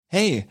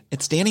Hey,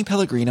 it's Danny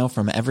Pellegrino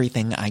from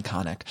Everything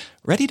Iconic.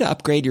 Ready to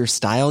upgrade your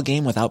style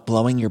game without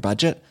blowing your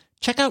budget?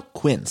 Check out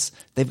Quince.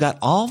 They've got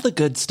all the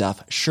good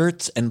stuff,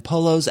 shirts and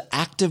polos,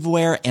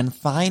 activewear, and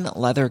fine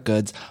leather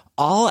goods,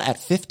 all at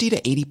 50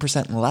 to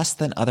 80% less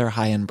than other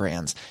high-end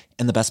brands.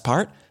 And the best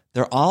part?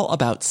 They're all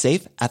about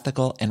safe,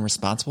 ethical, and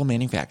responsible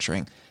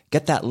manufacturing.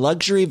 Get that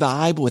luxury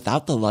vibe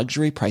without the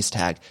luxury price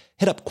tag.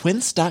 Hit up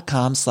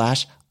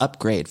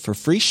quince.com/upgrade for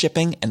free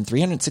shipping and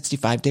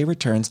 365-day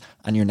returns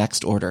on your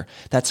next order.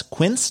 That's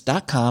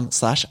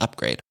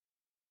quince.com/upgrade.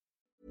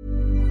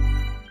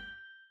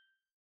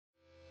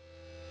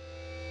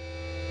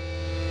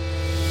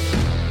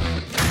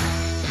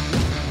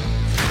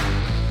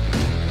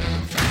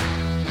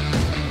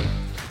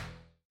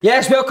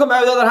 Yes, welcome to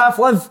the other half,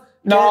 Liv.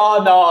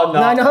 No. No,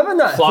 I haven't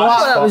that. I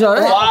thought that was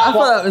alright. I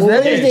thought that was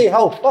very lazy.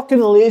 How fucking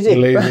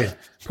lazy.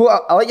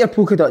 I like your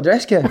polka dot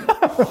dress, Ken.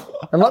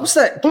 And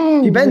lipstick.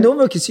 You bend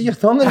over, I can see your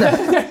thumb in there.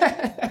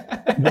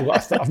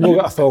 I've not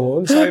got a thumb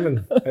on,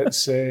 Simon.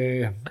 It's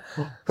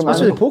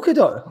What's with the polka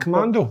dot?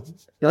 Commando.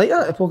 You like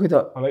that, the polka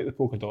dot? I like the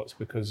polka dots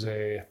because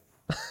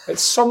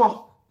it's summer.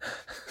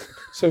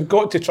 So I've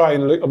got to try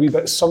and look a wee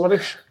bit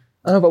summerish.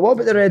 I know, but what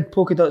about the red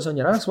polka dots on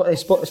your ass? What,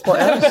 spot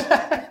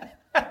ass?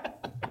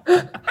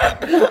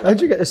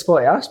 How'd you get the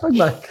spotty ass, big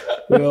man?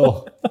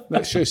 Well,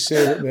 let's just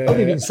say that What have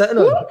you been sitting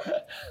on?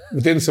 we're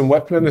doing some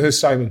whipping in the house,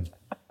 Simon.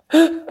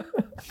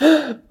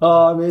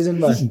 Oh, amazing,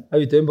 man. How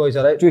you doing, boys?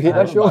 All right? Do you hate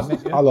this show?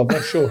 I love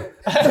this show.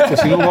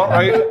 Because you know what,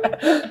 right?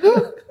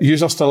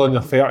 You're still in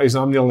your 30s,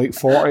 I'm near like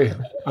 40,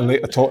 and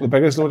like to talk the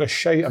biggest load of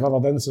shite I've ever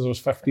done since I was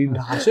 15.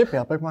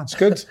 Super, big man. It's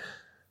good.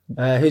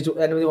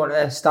 Anybody want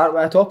to start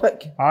with a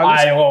topic?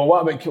 Aye, well,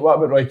 what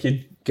about Roy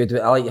Keane? Good,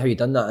 I like how you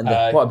done that,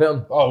 Andy. What about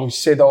him? Oh, we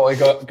said all he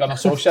got Gunnar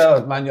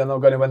Solskjaer, man, you're not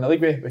going to win the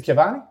league with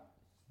Cavani.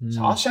 It's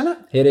harsh, isn't it?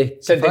 Harry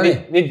Said they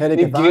Cavani. need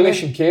Cavani.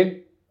 Grealish and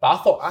Kane.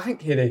 But I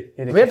think Harry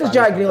Where does Cavani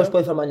Jack is Grealish better.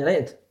 play for Man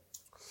United?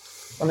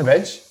 On the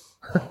bench.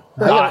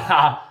 Mate,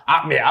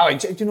 I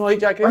like, do you know like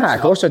Jack Grealish?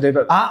 Of course I do,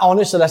 but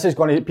Honestly, this is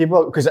going to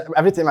people, because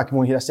every time I come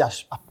on here I see a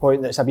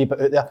point that's a wee bit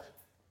out there.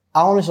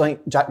 I honestly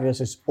think Jack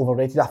Grealish is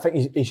overrated. I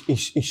think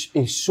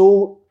he's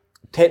so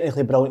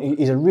technically brilliant.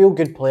 He's a real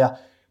good player,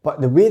 but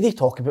the way they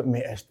talk about him,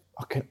 mate, is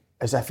fucking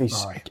as if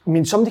he's... I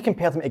mean, somebody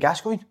compared him to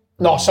Gascoigne.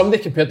 No,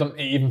 somebody compared them to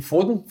even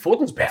Foden.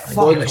 Foden's better than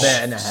Foden's Grealish.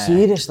 better than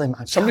Seriously,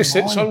 man.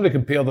 Somebody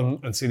compared him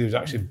and said he was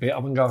actually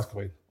better than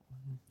Gascoigne.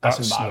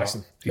 That's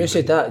embarrassing. who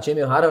said that?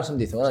 Jamie O'Hara or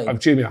somebody thought that?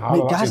 Jamie O'Hara,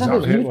 Mate, that's Gazza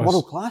was exactly who it was.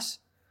 world class.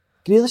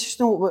 Grealish is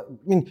not... I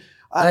mean...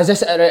 And is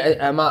this,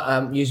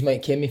 you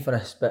might cane me for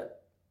this, but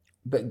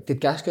did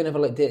Gascoigne ever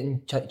like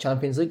dating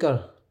Champions League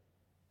or?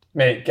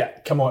 Mate,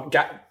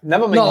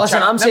 never mind. No,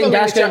 listen, I'm saying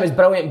Gascoigne was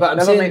brilliant, but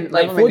I'm saying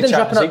like Foden's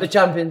ripping up the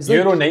Champions League.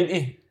 Euro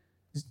 90.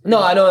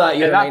 No, I know that.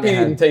 At that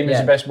period in time,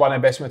 he's one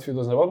of the best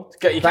midfielders in the world.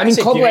 You But I mean,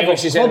 club level.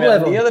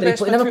 near the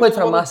best He never played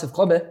for a midfielder in the massive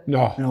club, eh?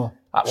 No. world.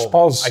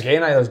 Spurs.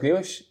 Again, either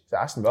Grealish, it's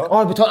Aston Villa.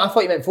 Oh, I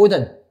thought you meant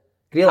Foden.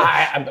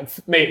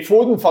 Grealish. Mate,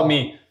 Foden for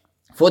me.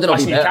 Foden will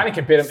Listen, be you better. can't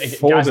compare him to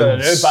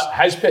Gazza, but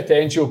his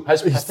potential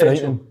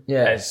frightening.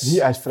 Yeah. is He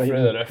is through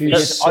frightening. the roof. He's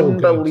He's so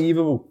good.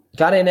 unbelievable.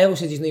 Gary Neville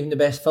says he's not even the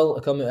best Phil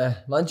to come out of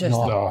Manchester.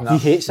 No. He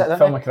hates it, Phil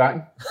doesn't he?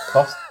 McCracken.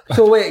 First.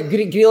 So wait,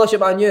 Grealish at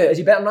Man U, is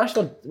he better than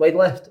Rashford? Wide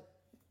left?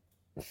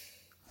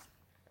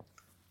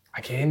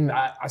 Again,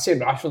 I say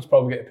Rashford's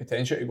probably got the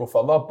potential to go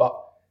further,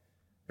 but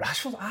I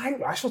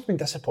think Rashford's been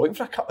disappointing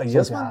for a couple of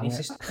years, man.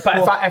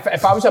 But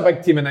if I was a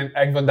big team in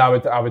England, I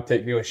would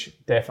take Grealish,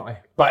 definitely.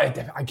 But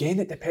again,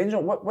 it depends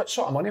on what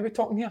sort of money we're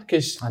talking here,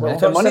 because the money,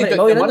 70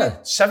 million, the money, isn't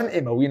it?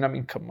 70 million, I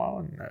mean, come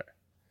on.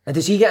 And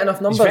does he get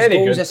enough numbers? very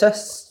Goals, good.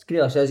 assists?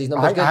 Grealish says his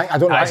numbers good. I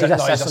don't know. His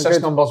His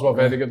assist numbers were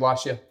very good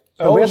last year.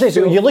 Where does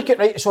you look at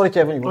right? Sorry,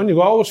 Kevin. I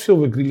always feel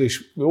with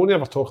Grealish, we only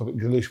ever talk about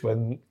Grealish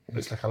when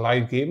it's like a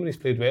live game and he's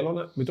played well on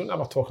it. We don't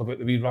ever talk about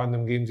the wee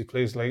random games he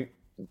plays like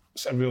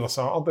every other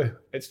Saturday.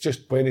 It's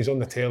just when he's on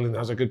the telly and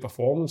has a good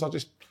performance.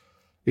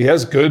 He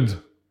is good,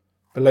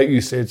 but like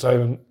you said,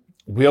 Simon,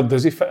 where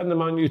does he fit in the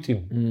Man U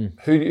team?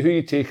 Who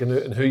you taking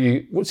out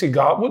and what's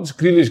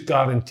Grealish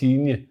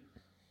guaranteeing you?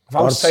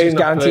 He's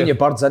guaranteeing you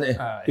birds, isn't he?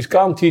 He's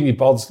guaranteeing you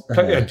birds,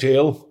 pretty a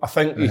jail. I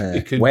think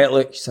he could. Wet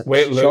looks,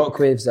 Wet look.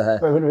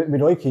 shockwaves.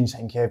 With Roy Keane's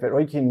thing, Kev, but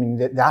Roy Keane, I mean,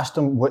 they asked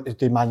him what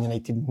do Man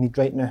United need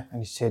right now,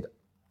 and he said,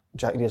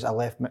 Jack Grealish, a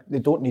left mid. They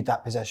don't need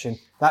that position.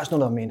 That's not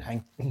their main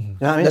thing. You know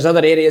what I mean? There's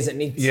other areas it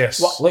needs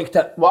Yes. looked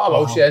at. What I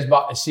will say is,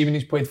 but see when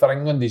he's played for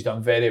England, he's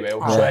done very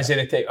well. So is he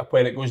the type of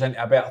player that goes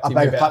into a better team,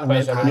 better with better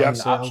players partner, around, yeah.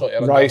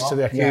 absolutely Rise to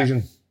the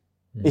occasion.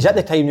 He's at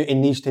the time that he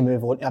needs to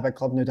move on to a big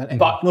club now, doesn't he?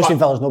 But- no but- saying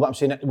Villa's no, but I'm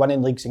saying it,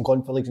 winning leagues and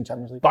going for leagues and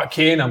Champions League. But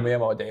Kane, I'm with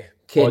him all day.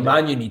 Kane,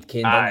 Man U need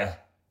Kane, don't they?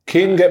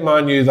 Kane get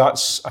Man U,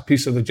 that's a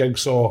piece of the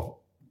jigsaw,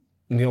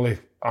 nearly,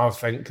 I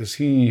think, because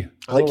he...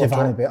 I like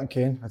Cavani better than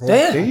Kane. I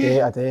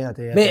do. I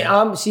do.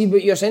 Mate, see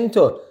what you're saying,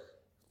 to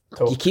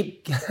you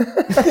keep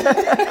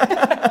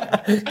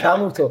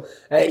camel toe.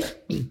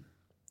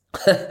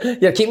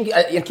 You're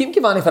keeping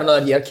Cavani for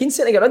another year. Kane's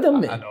sitting to get rid of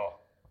him, mate. I know.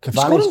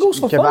 Scoring goals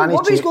for fun.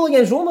 What about his goal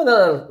against Roma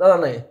the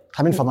other night?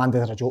 Him and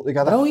Fernandes are a joke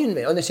together. Brilliant,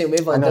 mate. On the same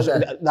wavelength,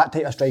 isn't it? That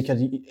type of striker,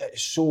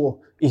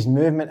 his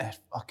movement is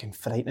fucking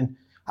frightening.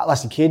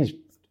 Listen, Kane's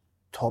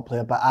top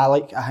player, but I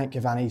like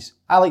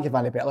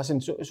Cavani better. Listen,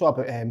 so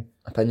about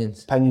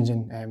Opinions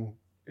and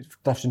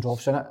drifts and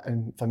drops in it,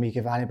 and for me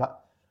Cavani,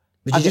 but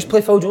would you just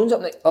play Phil Jones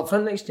up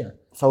front next year?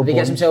 If he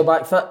gets himself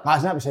back fit?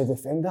 That's not beside the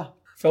defender.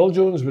 Phil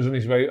Jones was on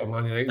his way to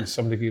Man United.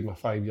 Somebody gave him a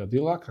 5-year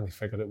deal. I can't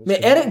figure it. Mate,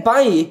 Eric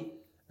Bailly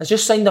has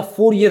just signed a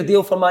 4-year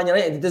deal for Man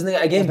United. He doesn't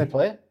get a game. Doesn't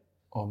play.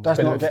 Does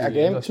not get a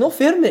game. It's not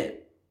fair,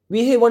 mate.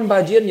 We had one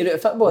bad year and you're out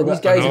of football.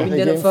 These guys have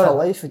been doing it for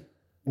life. And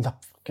they're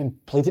fucking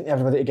pleading to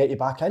everybody to get you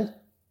back in.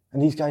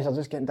 And these guys are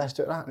just getting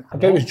dished out of that. I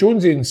bet it was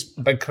Jonesy and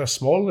Big Chris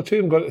Small, the two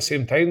of them got at the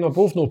same time. They're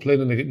both not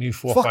playing and they get new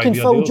 4 or 5 year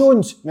deals. Fucking Phil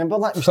Jones. Remember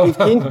that with Steve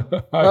Keane?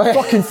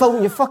 Fucking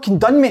Phil, you fucking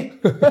done me.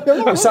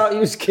 He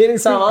was Kane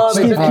and Sam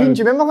Allardyce. Steve Keane, do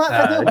you remember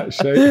that video?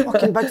 That's right.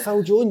 Fucking big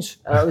Phil Jones.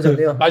 That was a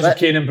deal. Imagine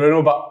Kane and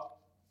Bruno, but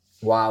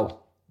wow.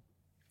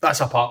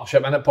 that's a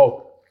partnership, isn't it,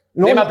 Paul?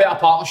 Name a better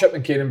partnership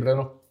than Kane and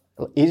Bruno.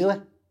 Easily.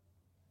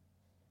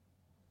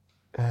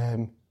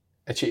 A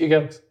cheaty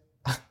girls.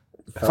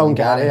 Phil and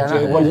Gary,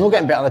 well, you're not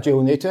getting better than Joel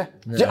than they two.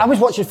 I was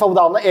watching Phil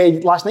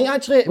last night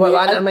actually. In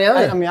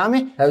Miami? In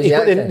Miami. How was He's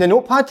got acting? the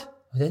notepad.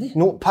 Oh, did he?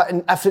 Notepad,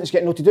 and everything's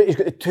getting noted out. He's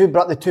got the two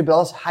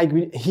brothers,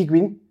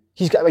 Higuain.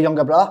 He's got a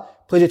younger brother.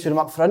 Plays the two of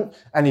them up front,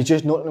 and he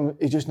just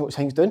notes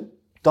things down.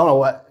 Don't know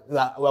what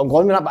I'm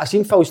going with that, but I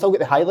seen Phil still get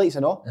the highlights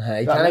and all.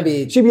 He can't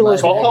be. Should be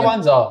losing. Proper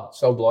ones are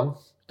still blonde.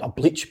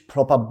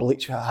 Proper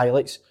bleach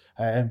highlights.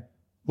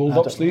 Rolled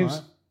up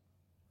sleeves.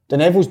 The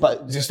Neville's,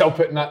 but Is he still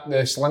putting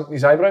the slint in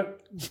his eyebrow?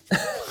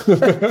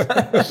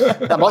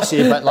 I must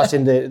say, but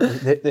listen,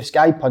 the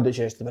Sky pundits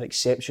yesterday were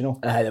exceptional.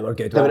 They were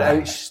good. They were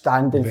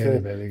outstanding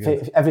Very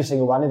for every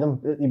single one of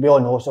them. We all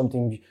know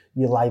sometimes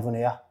you're live on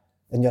air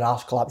and your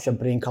arse collapses, your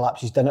brain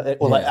collapses,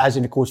 like as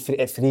in the course,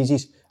 it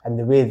freezes, and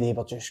the way they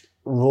were just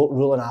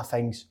rolling our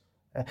things.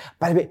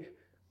 By the way,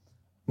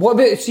 what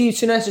about, see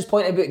Souness's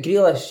point about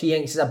Grealish? He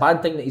thinks it's a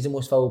bad thing that he's the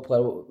most foul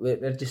player. Where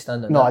do you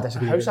stand on no, that? I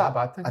disagree. How's that a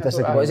bad thing? I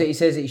disagree. What is it? He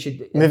says that he should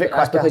Move it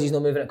that's quicker. because he's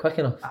not moving it quick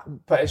enough.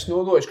 But it's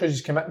no, though. It's because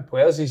he's committing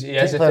players. He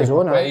is a players type of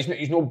on, player. aye.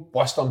 He's no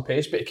blistering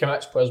pace, but he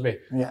commits players with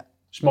Yeah.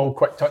 small,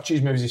 quick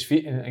touches, moves his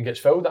feet and gets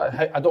fouled.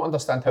 I don't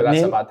understand how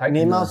that's a bad thing.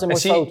 Neymar's the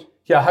most fouled.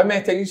 Yeah, how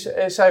many times,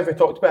 Si, have we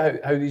talked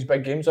about how these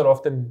big games are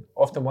often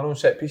won on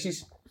set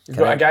pieces? You've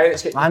got a guy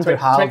that's getting Andrew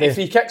Hardy.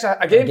 23 kicks a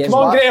game. Game's Come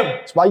on, back. Graham.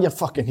 That's why you're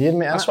fucking here,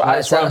 mate. That's innit? what I'm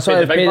That's paying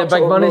why they pay the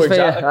big monies for you.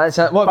 That's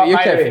it. What about you,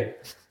 Kev?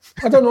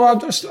 I don't know.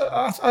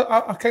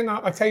 I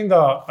kind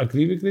of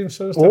agree with Graham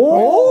Souness.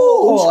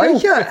 Oh, I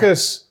like it.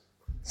 Because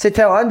Say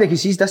tell Andy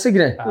because he's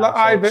disagreeing.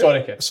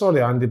 Sorry, Kev.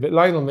 Sorry, Andy, but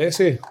Lionel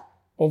Messi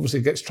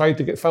obviously gets tried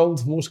to get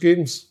filled most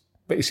games,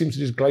 but he seems to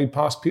just glide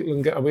past people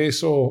and get away.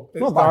 So it's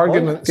the bad point.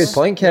 arguments. Good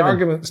point, Kevin. The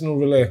arguments no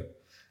really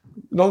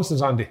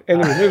nonsense, Andy.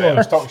 Anyway, move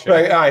on. Talk shit.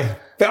 Right, aye.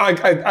 But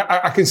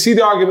I can see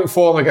the argument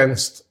falling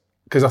against,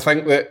 because I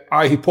think that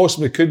he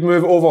possibly could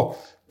move it over.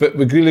 But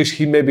with Grealish,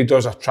 he maybe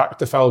does attract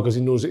the foul because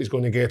he knows that he's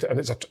going to get it,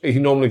 and he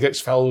normally gets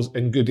fouls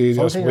in good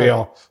areas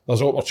where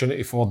there's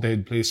opportunity for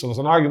dead play. So there's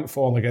an argument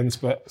falling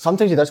against, but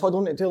Sometimes he does hold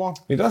on to it too long.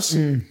 he does.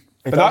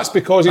 But that's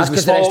because he's That's the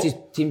because the small. rest of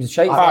his team's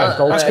shite.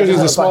 That's because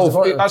he's the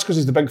small. Yeah. That's because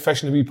he's the big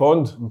fish in the wee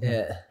pond.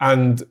 Yeah.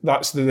 And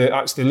that's the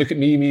look at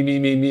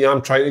me.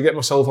 I'm trying to get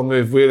myself a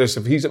move. Whereas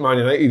if he's at Man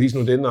United, he's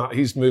not doing that.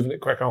 He's moving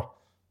it quicker.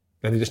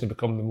 Then he doesn't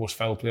become the most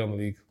foul player in the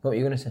league. What were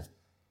you going to say?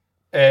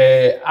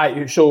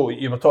 So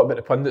you were talking about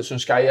the pundits on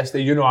Sky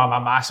yesterday. You know I'm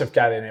a massive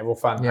Gary Neville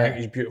fan. I think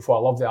he's beautiful. I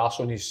love the arse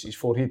on his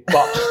forehead.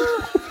 But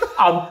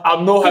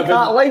I'm not having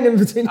That line in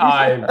between.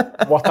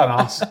 what an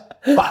arse.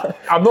 But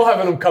I'm not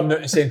having him coming out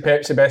and saying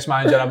Pep's the best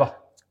manager ever.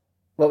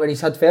 What, when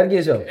he's had Fergie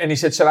as well? And he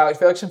said Sir Alex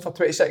Ferguson for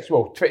 26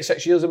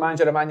 years as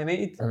manager of Man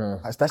United.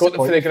 That's Got them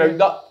for the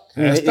ground up.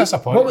 It's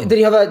disappointing. Did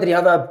he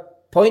have a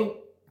point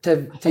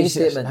to his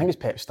statement? I think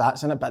it's Pep's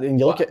stats in it, but then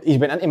you look at, he's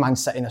went into Man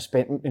City and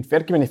spent in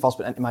Fergie when he first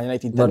went into Man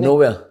United. They're didn't he?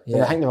 nowhere. And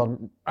Yeah. I think they were.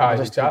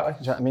 Exactly. Do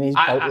you know what I mean? He's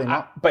built them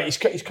up. But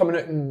he's coming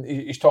out and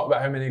he's talking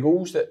about how many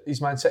goals that his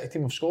Man City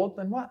team have scored.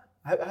 And what?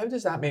 How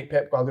does that make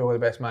Pep Guardiola the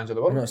best manager of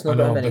the world? No, it's not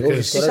that many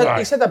goals. He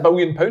said £1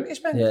 billion he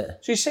spent. Yeah.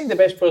 So he's signed the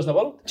best players in the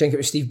world. Do you think it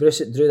was Steve Bruce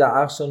that drew that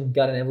arse on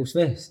Gary Neville's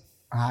face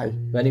Aye.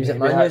 when he was at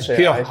Maybe Man that's U? it.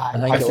 Here, Aye.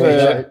 I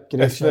think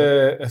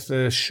if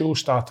the show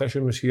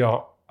statistician was here,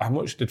 how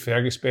much did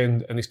Fergie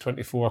spend in his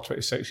 24 or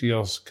 26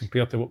 years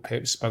compared to what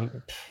Pep spent?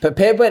 But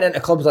Pep went into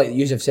clubs like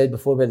you have said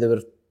before where they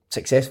were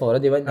successful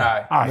already, weren't they?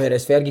 Aye.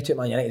 Whereas Fergie took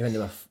Man United when they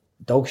were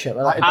dog shit,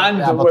 weren't they?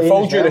 And Aberdeen with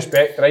all as due well.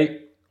 respect, right,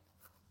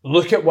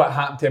 look at what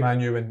happened to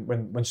Man U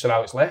when Sir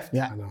Alex left.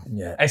 Yeah.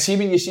 Yeah. And see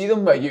when you see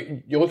them,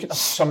 you look at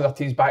some of their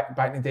teams back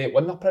in the day that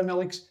won their Premier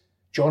Leagues.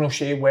 John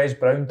O'Shea, Wes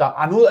Brown,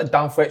 I know that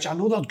Dan Fletcher, I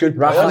know they're good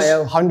players.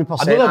 Raphael. 100%.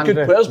 I know they're good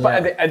Andrew. players,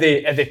 but are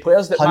they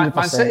players that Man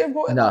 100%. City have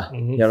got? Nah,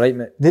 you're right,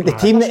 mate. The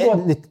team that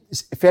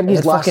Fergie's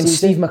It's last fucking season,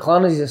 Steve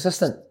McLaren as his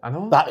assistant. I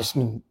know.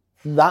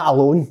 that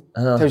alone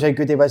know. tells you how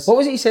good he was. What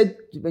was it he said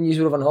when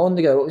you were over in Holland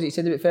together? What was it he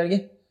said about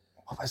Fergie?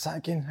 What was that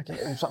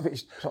again? Something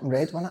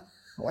red, wasn't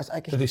it? What's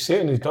that? Did he say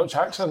it in his Dutch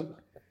accent?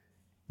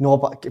 No,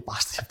 but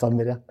bastard, you've done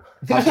me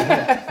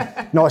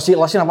there. No, see,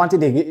 listen, I wanted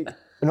to get,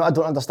 I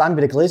don't understand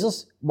with the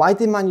Glazers. Why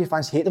do Man U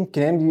fans hate them?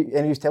 Can any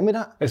of you tell me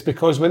that? It's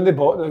because when they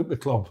bought the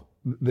club,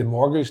 they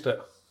mortgaged it.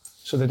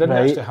 So they didn't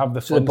actually have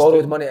the funds. So they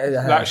borrowed money. They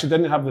actually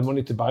didn't have the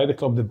money to buy the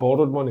club, they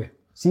borrowed money.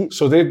 See,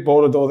 so they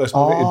borrowed all this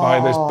money to buy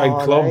this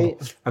big club,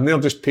 right. And they're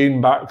just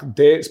paying back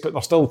debts, but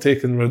they're still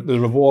taking the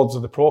rewards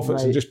of the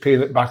profits and just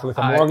paying it back like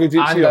a mortgage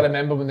each year. I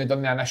remember when they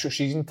done the initial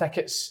season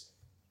tickets,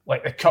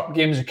 like the cup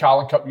games, the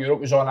Carling Cup Europe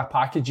was on a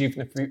package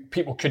even if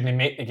people couldn't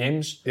make the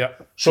games. Yeah.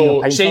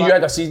 So say you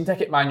had a season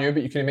ticket, Man U,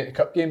 but you couldn't make the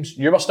cup games,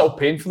 you were still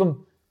paying for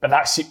them, but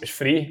that seat was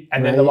free,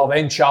 and then they were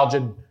then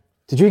charging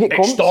did you get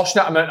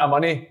extortionate amount of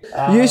money.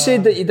 You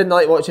said that you didn't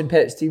like watching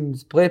Pet's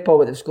teams play, Paul,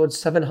 but they've scored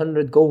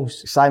 700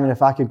 goals. Simon,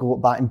 if I could go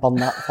back and burn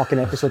that fucking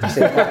episode of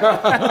saying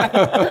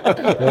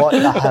what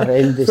a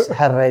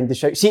horrendous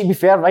shout. See, to be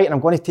fair, right, and I'm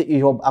going to take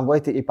you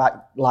back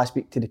last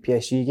week to the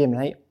PSG game,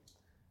 right?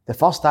 The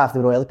first half, they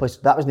were early plays.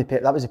 That was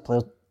the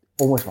players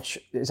almost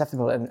were as if they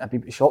were in a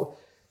bit shock.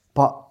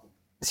 But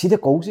see the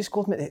goals they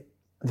scored, mate,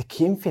 they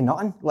came for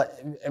nothing. Like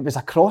it was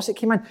a cross that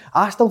came in.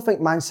 I still think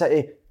Man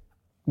City,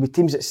 with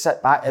teams that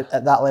sit back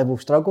at that level,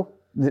 struggle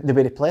the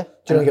way they play.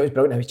 Do you think it was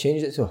brilliant how he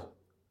changed it so?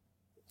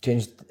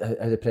 Changed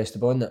how they pressed the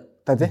ball, didn't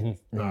it? Did they?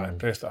 Mm-hmm. No, he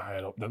pressed it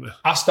higher up, didn't he?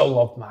 I still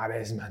love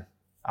Mahrez, man.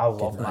 I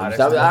love Mahrez.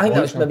 I think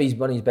that's maybe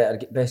one of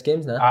his best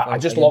games now. I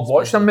just love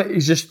watching him.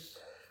 He's just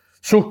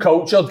so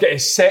cultured. Get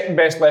his second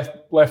best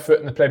left foot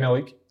in the Premier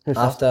League.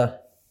 After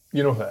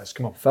you know who it is.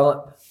 Come on,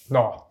 Philip.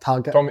 No,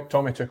 Target.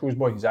 Tommy Tuchel's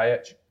boy,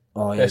 Ziyech.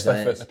 Oh, yeah, best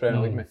left foot in the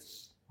Premier League, mate.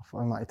 I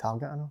thought I might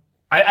Target, I know.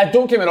 I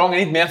don't get me wrong,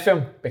 I need more for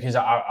him because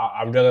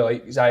I really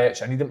like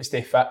Ziyech. I need him to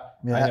stay fit.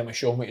 Yeah. I need him to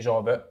show him what he's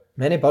all about.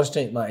 Many burst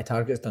strength Matty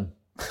Target's done.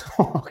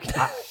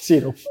 Okay.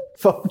 Zero.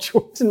 Phil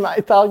Jones and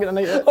Matty Target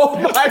tonight. Oh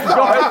my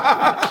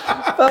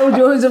God! Phil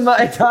Jones and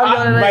Matty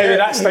Target tonight. Maybe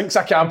that stinks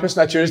of campus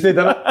on a Tuesday,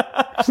 doesn't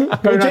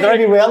it? Would you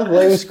any well,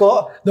 Liam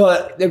Scott?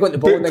 No, they're going to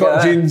ball in the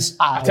Bootcut game. jeans.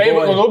 I tell you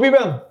what, they'll not be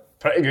wearing.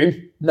 Pretty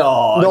green.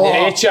 No,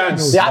 No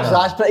chance.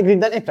 That's pretty green,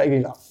 didn't he? Pretty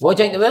green. What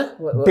do you think they wear?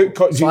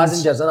 Bootcut jeans.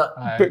 Slazingers, isn't it?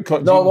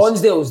 Bootcut No,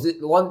 jeans. Lonsdale's.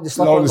 The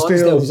slip-on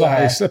Lonsdale's.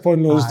 Aye,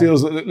 slip-on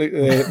Lonsdale's that look like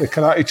the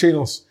karate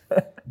trainers.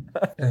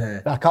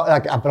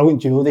 A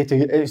brilliant jewellery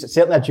too. It's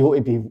certainly a jewel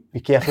to be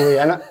careful with,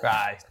 isn't it?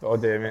 Aye, all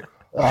day, mate.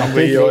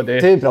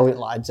 Two brilliant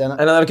lads, innit?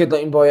 Another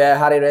good-looking boy,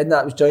 Harry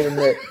Redknapp, was joining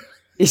the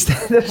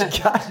EastEnders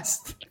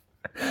cast.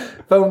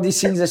 Filmed these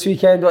scenes this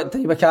weekend. What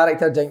type of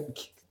character do you think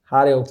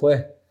Harry will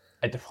play?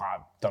 I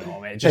don't know,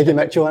 mate. Peggy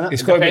Mitchell, innit?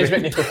 He's got to Depends be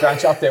what Nico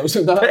Cranchard tells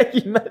him, doesn't it?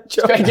 Peggy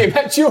Mitchell. Peggy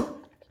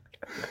Mitchell.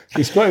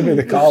 he's got to be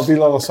the car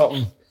dealer or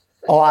something.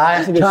 Oh, aye,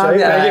 that's a good shout.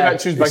 Peggy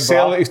Mitchell's big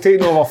brother. He's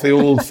taking over off the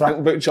old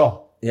Frank Butcher.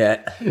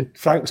 Yeah.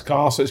 Frank's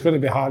car, so it's going to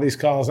be Harry's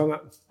cars, isn't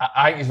it?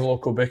 I think he's a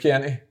local bookie,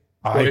 isn't he?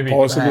 Aye,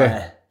 possibly.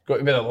 Got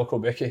to be the local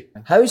bookie.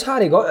 How's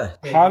Harry got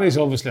it? Harry's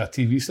obviously a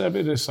TV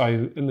celebrity, so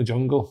in the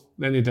jungle.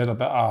 Then he did a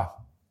bit of,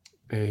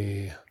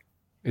 he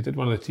did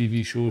one of the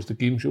TV shows, the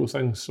game show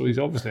things. So he's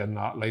obviously in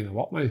that line of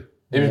work now.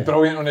 He was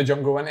brilliant on the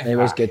jungle, wasn't he? He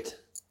was good.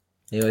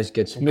 He was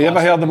good. Have you ever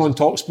heard him on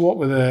TalkSport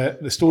with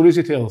the stories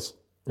he tells?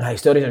 Aye,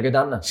 stories are good,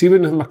 aren't they? See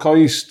when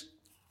McCoy's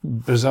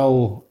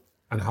Brazil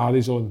and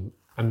Harry's on,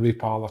 and Ray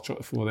Parlour trying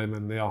to throw them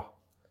in there.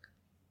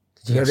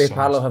 Did you hear Ray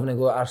Parlour having a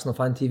go at Arsenal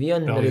Fan TV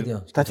on the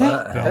radio? Did he?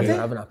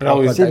 Having a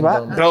Brilliant. Said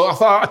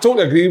what? I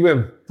totally agree with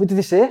him. What did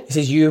he say? He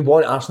says you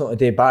want Arsenal to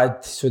do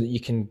bad so that you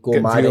can go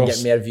Get mad and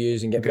viewers. get more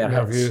views and get Get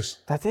more more hits. views.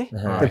 Did he?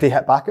 Did they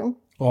hit back at him?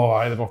 Oh,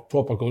 aye, they were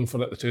proper going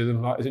for it, the two of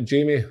them. Is it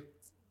Jamie?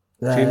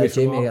 Jamie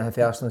from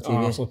for Arsenal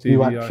TV. Arsenal You TV,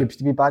 want aye. pubes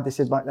to be bad, they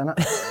said back then,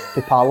 innit?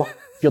 To Parlour.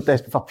 If you're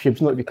desperate for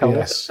pubes not to be killed.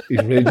 Yes,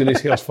 he's raging,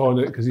 his hair's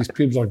falling out because his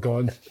pubes are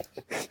gone.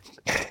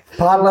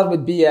 Parlour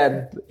would be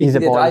He's the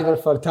a boy. driver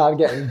for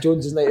Target and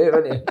Jones' night out,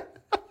 wouldn't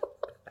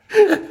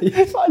he?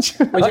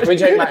 Would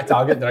you like Matt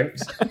Target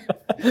drinks?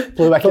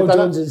 Blue Wicked, Phil innit?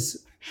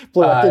 Jones's.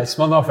 Blue Wicked.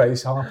 Smirnoff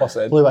Ice,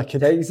 100%. Blue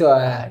Wicked. Think so.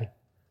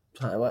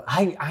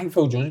 I think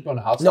Phil Jones would be on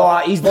the hard No,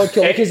 he's vodka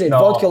Lucozade. No.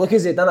 Vodka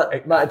Lucozade, done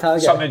it? Matt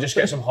Target. Something to just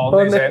get some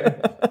hormones in.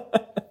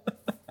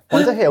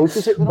 Wonder who else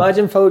was it?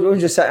 Imagine Phil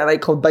Jones just sitting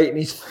like called biting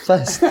his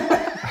fist.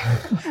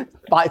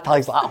 Back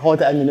tags like that,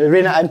 hold it in and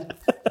rain it in.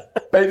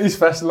 Biting his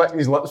fist and licking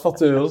his lips for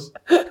 2 hours.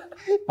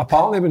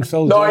 Apparently when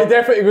Phil No, he Jones...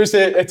 definitely goes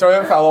to the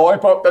toilet for a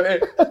lollipop,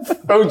 doesn't he?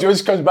 Phil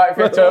Jones comes back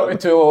from the toilet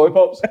with 2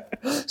 lollipops.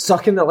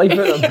 Sucking the life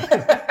out of him.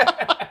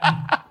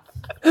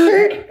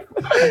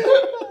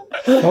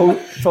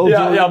 Phil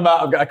Jones... Yeah,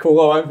 Matt, I've got a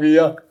cola one for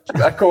you. I've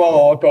got a cola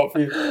lollipop for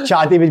you.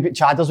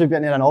 Chadders would be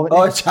in there and all.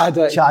 Oh, Chad.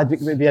 Chad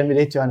would be in with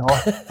it too and all.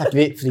 A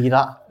great free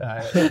that.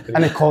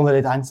 And the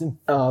Connery dancing.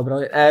 Oh,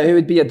 brilliant. Who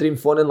would be your dream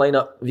phone-in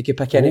lineup if you could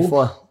pick any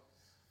four?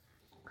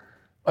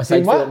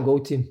 Aside what? from goal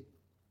team.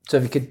 So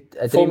if you could...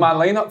 a Full dream man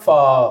lineup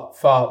for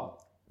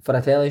for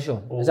a telly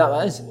show. Is that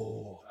what it is?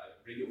 Oh,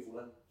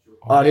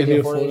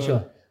 radio phone-in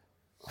show.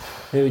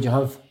 Who would you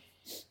have?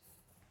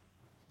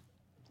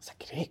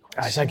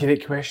 That's a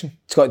great question.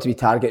 It's got to be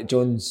Target,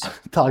 Jones.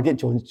 Target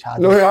Jones,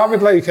 Chad. No, I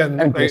would like...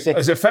 Brucey.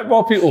 is it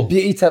football people?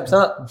 Beauty tips,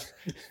 that?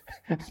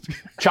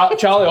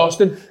 Charlie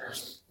Austin.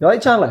 You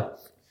like Charlie?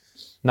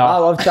 No. I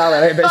love Charlie,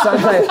 right?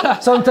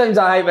 But sometimes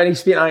I think when he's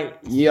speaking, like,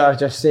 you are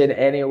just saying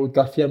any old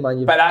guff here,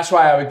 man. But that's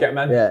why I would get him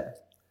in. Yeah.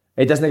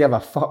 He doesn't give a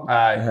fuck.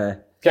 Aye.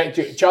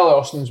 Charlie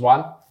Austin's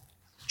one.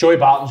 Joey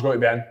Barton's got to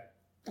be in.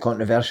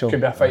 Controversial. Could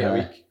be a fight a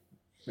week,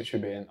 which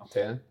would be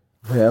entertaining.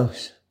 Who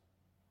else?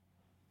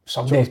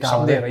 Somebody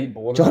right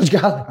boring. George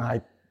Gallagher.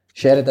 Aye.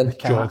 Sheridan.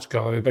 George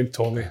Gallagher, Big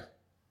Tommy.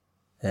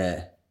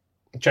 Yeah.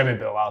 Jimmy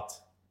Bullard.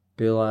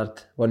 Bullard.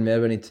 One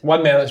more we need.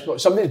 One more.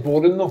 Somebody's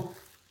boring though.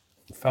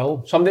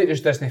 Phil. Somebody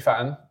just doesn't fit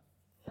in.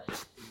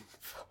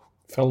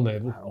 Phil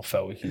Neville. Oh,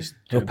 Phil, he's...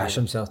 He'll piss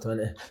himself,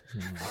 doesn't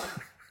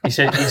he?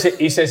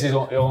 He says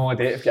he'll only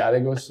date if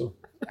Gary goes, so...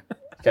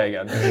 Can't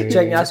get in.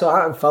 Check, that's what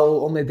happened.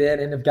 Phil only there,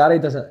 and if Gary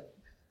does it.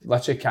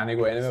 Literally can't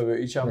go anywhere without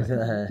each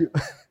other.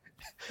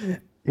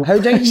 How do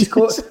you think he's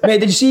caught? Mate,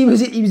 did you see he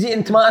was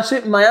eating tomato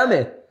soup in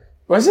Miami?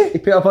 Was he? He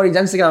put up on his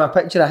Instagram a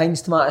picture of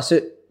Heinz tomato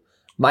soup.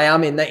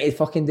 Miami, 90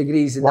 fucking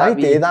degrees. And Why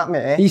do that,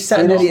 mate? He's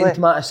sitting there eating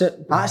tomato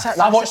soup.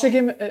 I watched the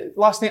game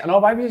last night. I know,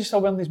 why was he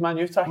still wearing these Man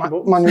U tracky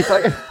boots? Man U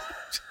tracky.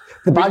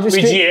 The badge was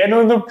With scraped. GN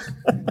on them.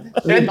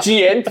 They had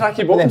GN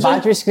tracky boots. The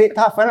badge was scraped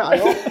half in it, I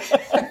know.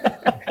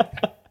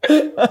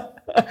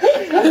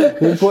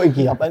 We've got to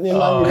gear up in there,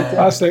 man.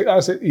 That's like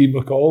Ian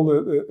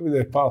McCall,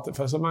 the Partick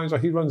Thistle manager.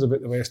 He runs a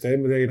bit the West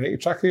End with the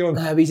United trackie on.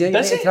 He's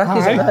Does he?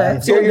 United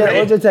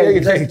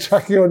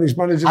trackie on. He's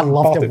managing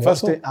Partick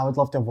Thistle. I would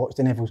love to have watched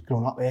the Nevilles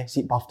growing up,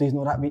 see Buffdies and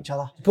all that with each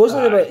other.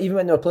 Supposedly, even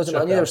when they were Pleasant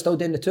Onion, they were still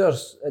doing the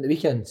tours at the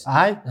weekends.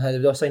 Aye. They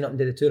would all sign up and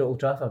do the tour at Old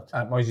Trafford.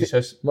 Moisey's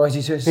house.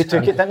 Moisey's house. They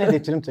took it, didn't they?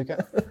 They took it.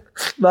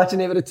 Imagine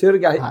they were a tour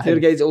guys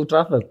at Old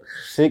Trafford.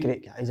 Two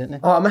great guys, isn't they?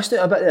 Oh, I missed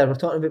out a bit there. We're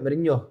talking about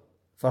Mourinho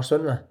first,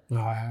 weren't we?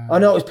 Oh,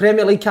 no, it was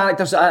Premier League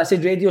characters. I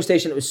said radio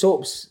station, it was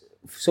Soaps.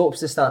 Soaps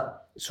to start.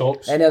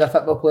 Soaps. Any other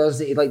football players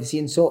that you'd like to see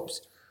in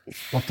Soaps?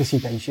 Love to see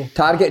Dicey.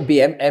 Target would be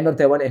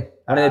Emmerdale, wouldn't he?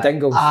 One of the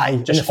Dingles.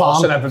 Aye, Just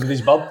forcing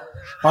everybody's bird.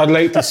 I'd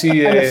like to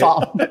see in the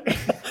farm.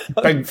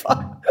 big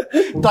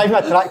Driving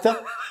a tractor.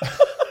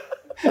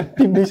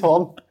 Beating his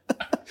horn.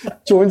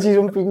 Jonesy's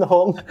on beating the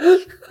horn.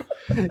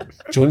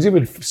 Jonesy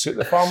would suit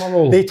the farmer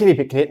role. They could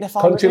be great in the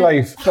farm. Country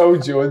life. Phil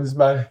Jones,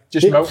 man.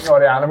 Just milking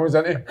all the animals,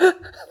 isn't he?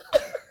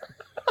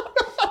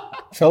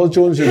 Phil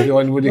Jones would be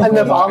on, would he In call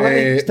the that?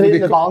 barn, straight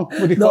in the barn.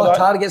 Would he call No, that?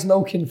 Target's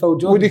milking Phil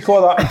Jones. Would he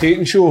call that a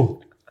dating show?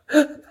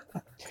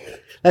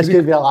 This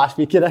could be a last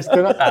week of this,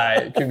 couldn't it?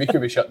 Aye,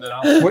 could be shutting it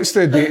up. What's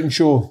the dating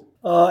show?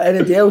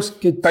 Anybody else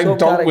good? Big soap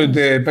Dunk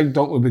characters? Big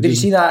Dunk would be. Did you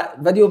see that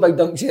video? Big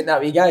Dunk saying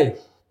that wee guy.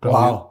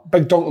 Wow.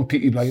 Big Dunk and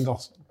Peaky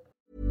Blinders.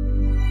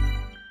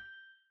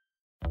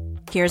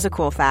 Here's a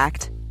cool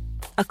fact.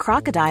 A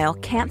crocodile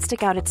can't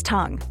stick out its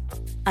tongue.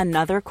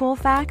 Another cool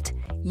fact,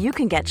 you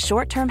can get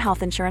short-term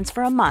health insurance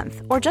for a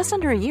month or just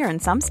under a year in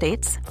some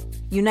states.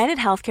 United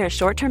Healthcare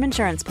short-term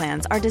insurance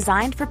plans are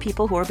designed for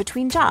people who are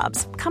between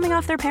jobs, coming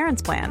off their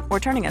parents' plan, or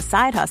turning a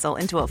side hustle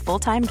into a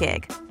full-time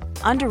gig.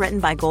 Underwritten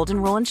by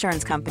Golden Rule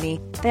Insurance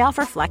Company, they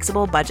offer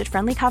flexible,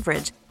 budget-friendly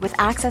coverage with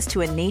access to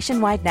a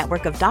nationwide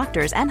network of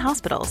doctors and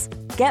hospitals.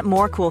 Get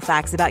more cool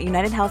facts about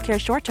United Healthcare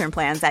short-term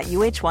plans at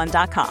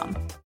uh1.com.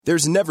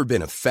 There's never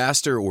been a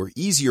faster or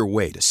easier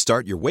way to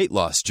start your weight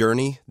loss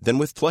journey than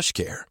with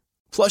PlushCare.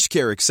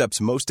 PlushCare accepts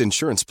most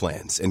insurance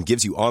plans and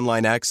gives you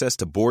online access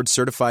to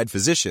board-certified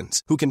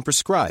physicians who can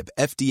prescribe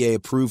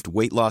FDA-approved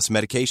weight loss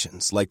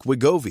medications like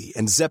Wegovy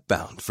and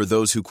Zepbound for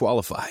those who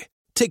qualify.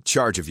 Take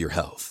charge of your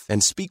health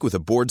and speak with a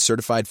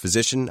board-certified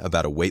physician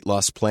about a weight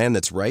loss plan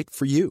that's right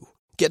for you.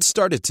 Get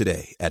started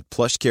today at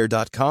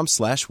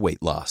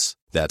plushcare.com/weight loss.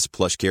 That's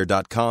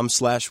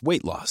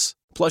plushcare.com/weight loss.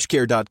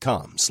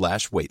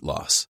 plushcare.com/weight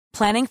loss.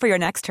 Planning for your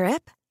next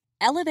trip?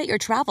 Elevate your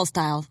travel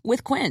style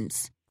with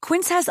Quince.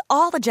 Quince has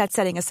all the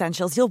jet-setting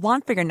essentials you'll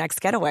want for your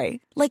next getaway,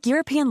 like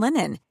European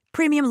linen,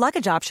 premium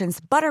luggage options,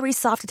 buttery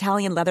soft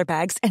Italian leather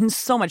bags, and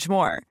so much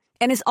more.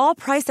 And is all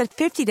priced at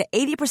 50 to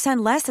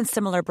 80% less than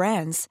similar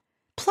brands.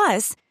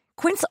 Plus,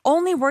 Quince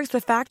only works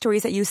with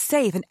factories that use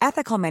safe and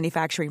ethical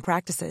manufacturing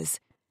practices.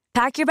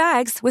 Pack your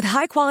bags with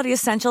high-quality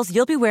essentials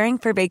you'll be wearing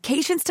for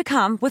vacations to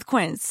come with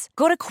Quince.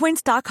 Go to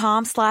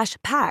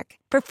quince.com/pack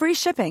for free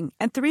shipping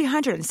and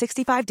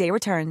 365-day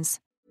returns.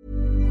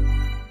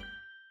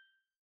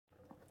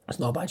 It's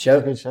not a bad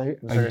shout. Good shout.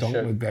 Big Dunk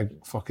would be a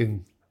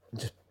fucking.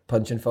 Just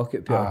punching fuck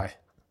it, pure. Aye.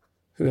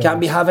 Can't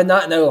be having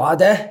that now,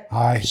 lad, eh?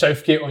 Aye.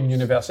 Southgate on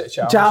University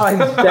Challenge. Challenge.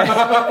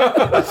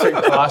 That's a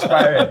class,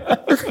 by the way.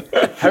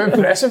 How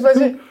impressive is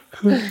he?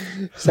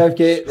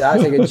 Southgate,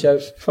 that's a good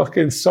shout.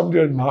 Fucking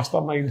somebody on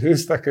Mastermind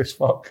who's thick as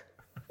fuck.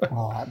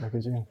 Oh, that'd be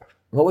good, yeah.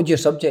 What would your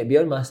subject be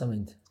on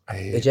Mastermind?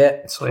 Aye. The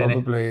Jet?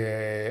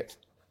 Probably.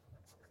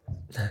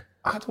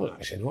 I don't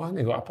actually know. I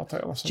haven't got a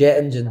particular subject. Jet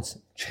engines.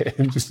 Jet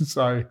engines,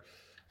 sorry.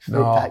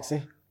 No.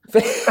 Taxi.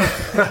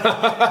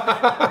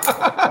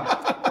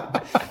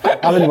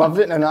 I would love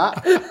it in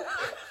that.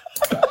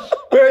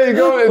 There you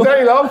go,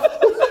 today, love.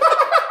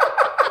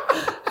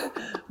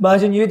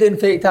 Imagine you doing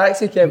fake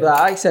taxi cab with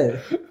that accent.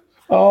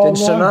 Oh, Doing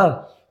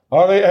Stranraer.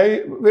 All right,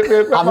 hey. What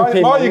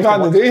are you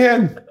going to do,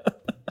 Hen?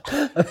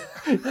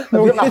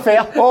 No, get my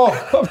fare.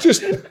 Oh, I'm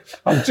just.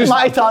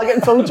 Matty Target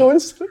and Phil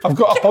Jones. I've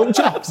got a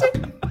puncture.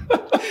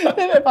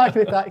 Back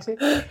in the taxi.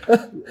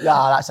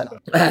 Yeah, that's it.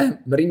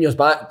 Mourinho's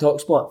back,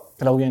 TalkSport.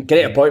 Brilliant.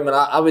 Great appointment.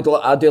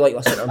 I do like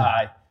listening to him.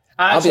 Aye.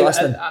 I'll be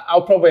listening.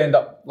 I'll probably end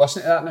up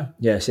listening to that now.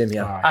 Yeah, same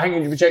here. I think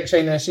would you check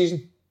signing this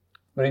season?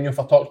 Mourinho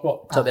for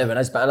TalkSport. It's up there with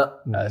us, but innit?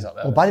 That is up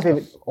there. Oh, by the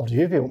way,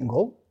 Orduvi open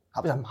goal.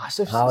 That was a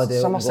massive Holiday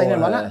summer open signing,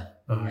 goal, wasn't it?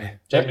 Aye.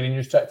 Jack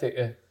Mourinho's trying to take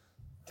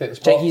the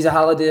spot. Think he's a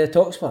Holiday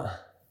TalkSport?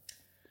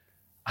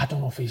 I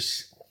don't know if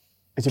he's...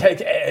 Is he-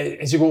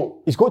 Is he got...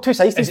 He's got two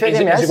sides to Is fit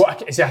he in,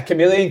 yes. a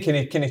chameleon?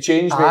 Can he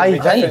change? Aye,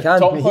 with he different can.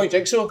 talking points?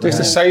 Jigsaw? Just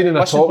the signing of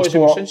Listen, boys, we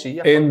shouldn't see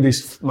TalkSport you. end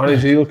his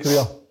managerial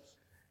career.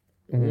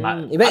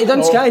 He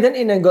done Sky, didn't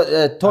he? And then got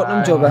the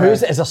Tottenham job. Is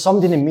there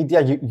somebody in the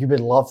media you would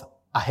love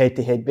a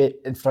head-to-head bet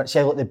in front?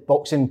 Say like the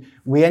boxing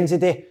weigh-ins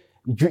today,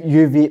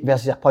 you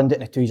versus a pundit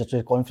and the two years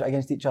going for it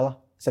against each other.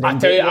 I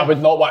tell you, I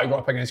would not want to go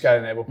up against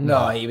Gary Neville.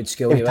 No, he would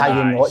school He'd you. tie you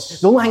in knots.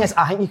 The only thing is,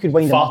 I think you could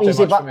wind him Far up too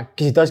easy, much but for me.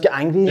 because he does get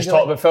angry. Just easily.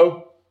 talk about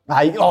Phil.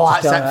 Aye, oh,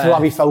 that's Just, it. Throw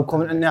a wee Phil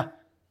comment in there.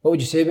 What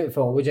would you say about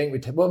Phil? What do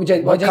you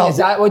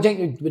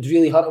think would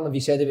really hurt him if you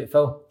said about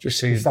Phil? Just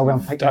saying. Still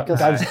wearing thick knickers.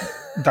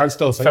 Dad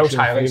still thinks Phil's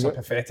you're my highlights are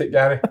favourite. pathetic,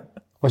 Gary.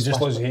 Was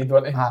just lose his head,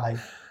 wasn't he? Aye.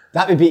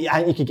 That would be, I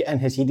think you could get in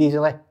his head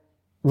easily.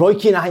 Roy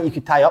Keane, I think you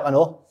could tie up, I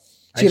know.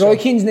 See, Roy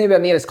Keane's nowhere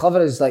near as clever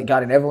as like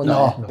Gary Neville.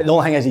 No, but the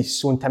only thing is he's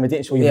so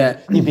intimidating, so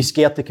you'd be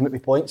scared to commit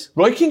with points.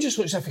 Roy Keane just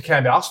looks as if he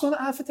can't be Arsenal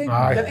at half the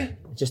time, doesn't he?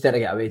 Just there to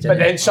get away. But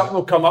then something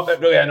will come up that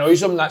really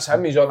annoys him, and that's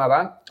him, he's on a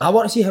rant. I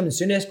want to see him and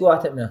Souness go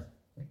at it now.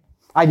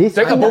 I do I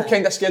think they're both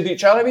kind of scared of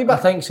each other a wee I bit.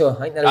 think so. I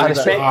think they're a wee bit-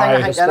 respect thing, I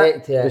think,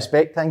 respect, innit? yeah.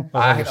 Respect thing.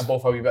 I think they're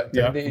both a wee bit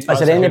intimidated. Is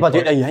there anybody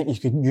out there you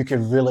think you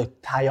could really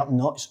tie up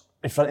knots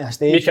in front of the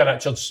stage? Micah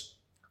Richards.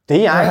 Do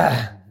you?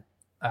 Aye.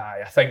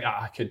 I think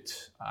I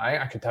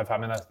could have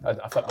him in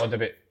a football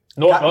debate.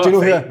 Do you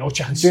know who? No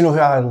chance. Do you know who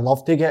I'd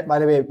love to get? By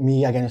the way,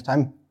 me against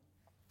him.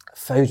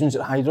 Thousands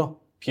at Hydro.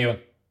 Keown.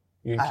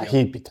 You and Keown.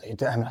 He'd be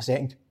tied at him in a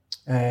second.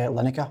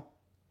 Lineker.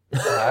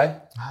 Aye.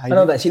 I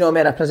know, but is he not a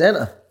better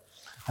presenter?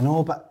 I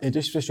know, but it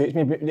just frustrates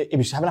me. But he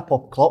was having a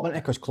pop Klopp, wasn't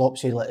he? Because Klopp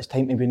said like it's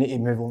time to we need to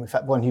move on with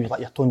football, and he was like,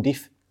 "You're tone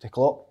deaf to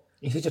Klopp."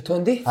 He said you're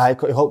tone deaf? He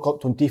called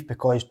Klopp tone deaf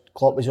because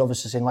Klopp was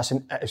obviously saying,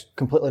 "Listen, it's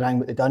completely wrong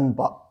what they've done,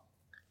 but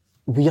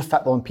we're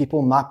footballing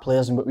people, my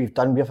players, and what we've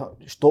done, we've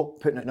stop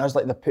putting it in us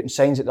like they're putting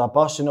signs at their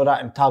bus and all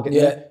that and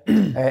targeting it."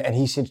 And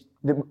he said,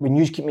 "When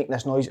you keep making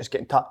this noise, it's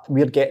getting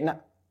we're getting it."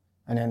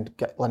 And then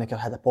Lineker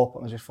had a pop,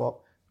 and I just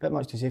thought, bit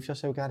much to say for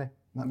yourself, Gary.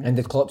 And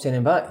did Klopp send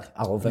him back?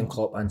 I love when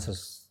Klopp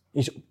answers.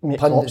 Mate, Pundits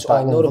Klopp's back,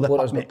 all no over the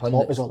reporters, mate, but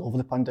Klopp pundits. is all over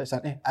the pundits,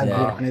 isn't he? Every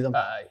one of them.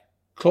 Aye.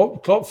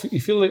 Klopp,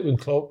 you feel like when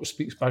Klopp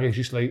speaks back, he's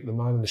just like the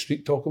man in the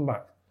street talking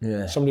back.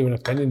 Yeah. Somebody with an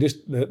opinion,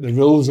 just the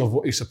rules of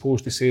what he's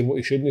supposed to say and what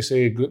he shouldn't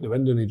say go out the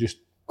window, and he just...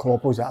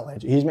 Klopp was that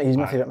legend. He's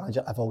my favourite manager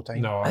of all time.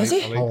 No, Is I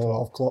he? like I Klopp.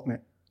 love Klopp, mate.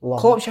 Love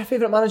him. Klopp's your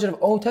favourite manager of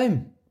all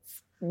time?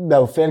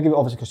 Well, Fergie,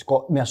 obviously,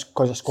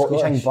 because of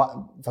Scottish thing,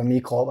 but for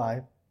me, Klopp,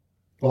 I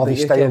love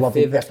his style, love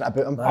everything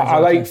about him. I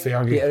like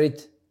Fergie. Peter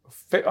Reid.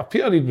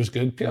 Peter Reid was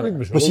good. Peter Reid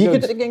was Was really he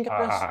good good. at the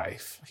Gegenpress? Aye,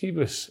 he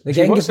was. The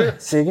See, what's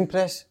Gegenpress? it?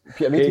 Gegenpress.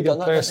 Peter Reid had done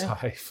that, Gegenpress. didn't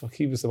he? Aye, fuck,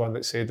 he was the one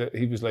that said it.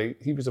 He was the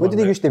What one did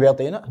he that... used to wear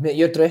doing it? Mate,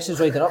 your dress is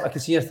riding up. I can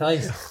see your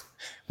thighs.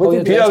 What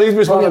did Peter Reid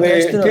was one of the...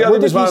 Peter What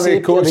Reid was did he one of say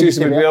the coaches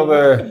Peter who would Reid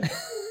wear used to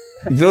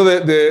the... You know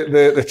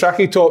the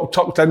trackie top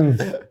tucked in...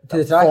 To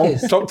the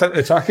trackies. Tucked into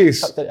the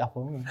trackies. Tucked it up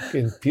on.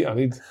 Fucking Peter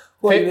Reid.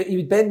 Well, he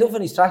would bend over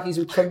and his trackies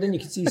would come down. You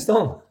could see his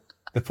thumb.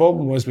 The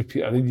problem was with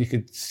Peter Reid, you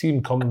could see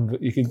him coming,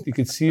 but you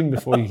could see him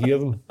before you hear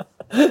them.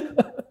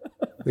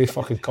 They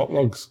fucking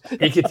cocklugs.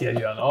 He could hear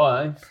you or not,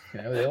 aye.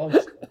 Yeah, they love.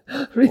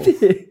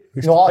 Really?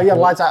 No, here,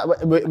 lads,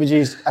 would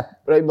you...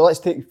 Right, well, let's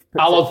take...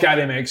 I love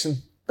Gary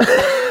Megson.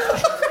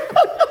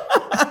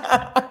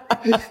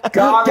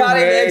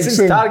 Gary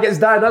Nelson's Target's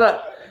dad, isn't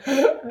it?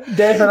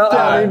 Definitely.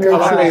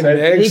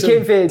 Gary He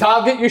came for...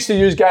 Target used to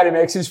use Gary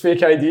Megson's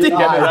fake ID to get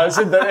the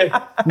dancing, didn't he?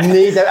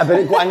 No doubt about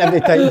it, got in every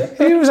time.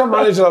 He was a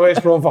manager of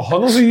West Brom for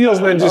hundreds of years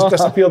and then just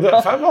disappeared out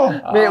of football.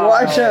 Mate,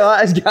 what a shout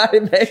that is Gary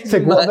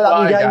Megson. What about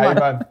that wee Aye, guy, aye,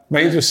 man? man.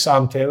 Mine was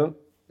Sam Tennant.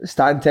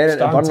 Stan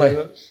Tennant at Sam Burnley.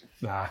 Tennant.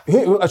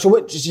 Nah. So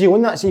what, so you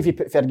own that, see if you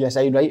put Fergie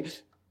aside,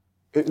 right?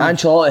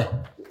 Ancelotti.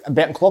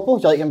 Bertrand Kloppo,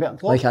 do you like him, Bertrand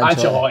Kloppo? Like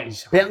Ancelotti.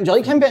 Ancelotti's. Do you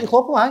like him, Bertrand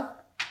Kloppo, aye?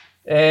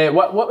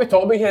 What we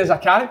talk about here is a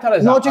character,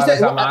 as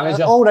a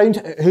manager. All round,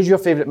 who's your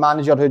favourite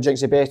manager, who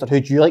drinks the best, or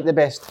who do you like the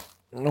best?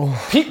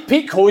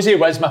 Pete Cozy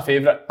was my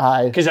favourite.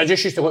 Aye. Because I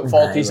just used to look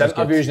forward to his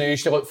interviews and I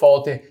used to look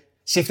forward to,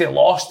 see if they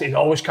lost, he'd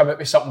always come out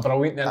with something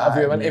brilliant in the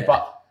interview, wouldn't he?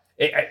 But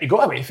he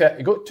got away for it.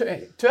 He got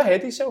too ahead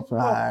of himself.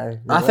 Aye.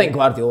 I think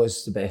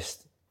Guardiola's the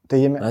best. Do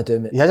you, mate? I do,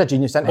 mate. He has a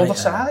genius, isn't he? Over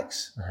Sir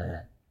Alex?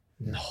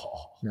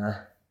 Nah.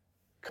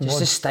 Just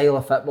the style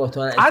of football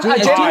to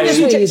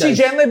it. See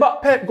generally,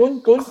 but Pep, go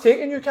and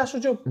take a Newcastle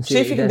job. See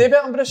if you can do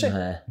better than Brucey.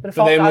 But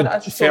then would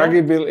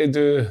Fergie be able to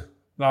do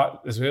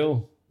that as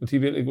well? Would he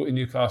be able to go to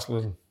Newcastle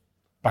and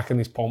back in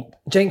his pomp?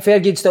 Do you think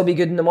Fergie'd still be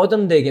good in the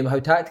modern day game? How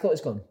tactical it's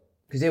gone?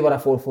 Because they were a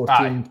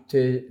 4-4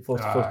 team,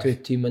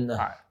 4-4-2 team, weren't they?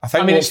 I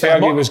think what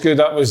Fergie was good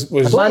at was I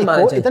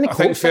think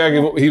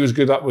Fergie, what he was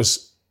good at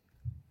was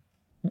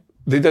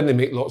they didn't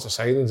make lots of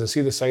signings. And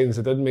see the signings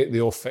they did make, they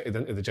all fitted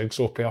into the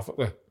jigsaw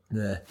perfectly.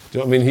 Yeah. Do you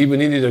know what I mean? We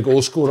needed a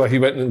goal scorer, he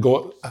went and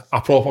got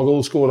a proper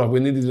goal scorer. We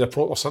needed a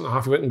proper centre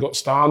half, he went and got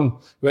Starn,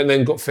 went and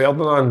then got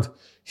Ferdinand.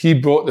 He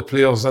brought the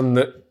players in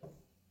that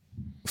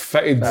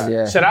fitted.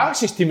 Sir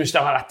Alex's team was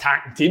still an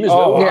attacking team as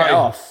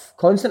well.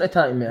 Constant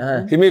attacking,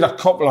 mate. He made a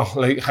couple of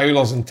like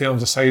howlers in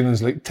terms of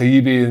signings, like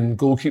Taibbi and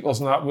goalkeepers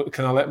and that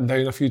kind of let him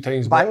down a few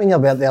times. But when you're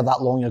there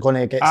that long, you're going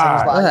to get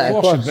signings like that.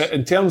 Of course. But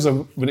in terms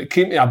of when it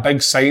came to a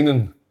big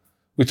signing,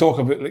 we talk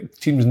about like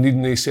teams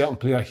needing a certain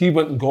player. He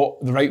went and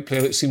got the right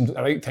player, it seemed, at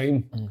the right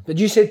time. But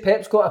you said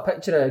Pep's got a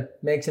picture of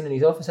Megson in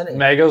his office, isn't he?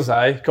 Meggers,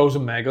 aye. Calls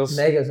him Meggers.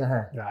 Meggers,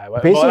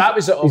 Well, that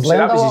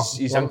was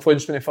his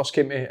influence when he first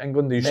came to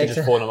England. They used to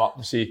just phone him up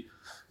and see.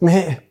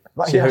 Mate,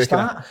 what a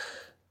start.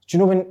 Do you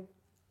know when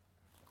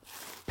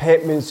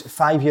Pep was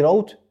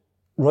 5-year-old,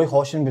 Roy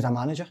Hodgson was a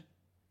manager,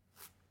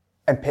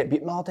 and Pep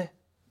beat him all day.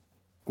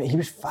 Mate, he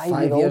was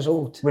 5 years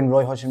old when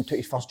Roy Hodgson took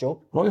his first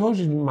job. Roy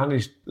Hodgson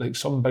managed like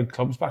some big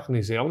clubs back in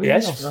his early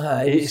years.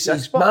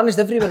 He's managed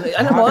everyone.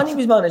 In Milan he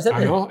was managed,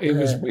 didn't he? I know,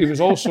 he was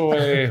also...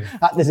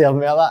 That deserved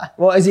me of that.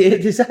 What is he,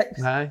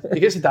 86? Aye. He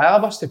gets a dial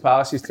bus to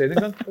Palace's training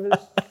ground.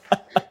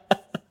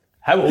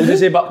 How old is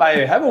he, but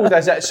by how old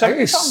is it? I think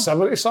he's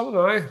 70-something,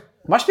 aye.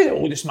 Must be the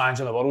oldest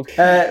manager in the world.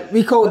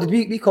 We called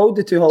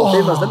the two Hall of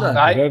Famers, didn't we?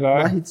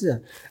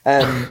 Aye.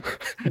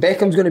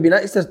 Beckham's going to be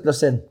next, they're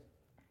saying.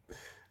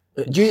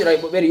 Where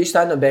are you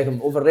standing on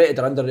Beckham? Overrated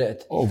or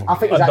underrated? I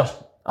think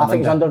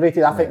he's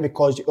underrated. I think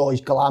because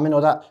his glam and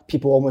all that,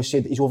 people almost say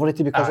that he's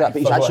overrated because of that,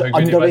 but he's actually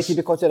underrated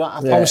because of that.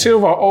 I'm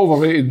saying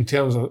overrated in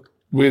terms of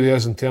where he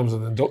is in terms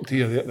of the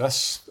inductee.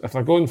 If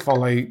they're going for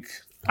like...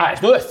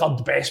 it's not the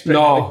third best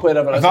Premier League player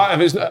ever.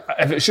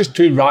 If it's just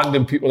two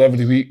random people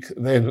every week,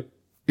 then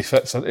he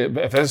fits into it.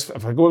 But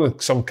if I go in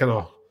some kind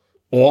of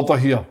order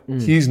here,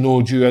 he's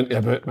no due into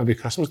about maybe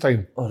Christmas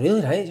time. Oh,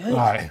 really? Right?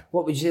 Aye.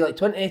 What would you say, like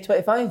 20,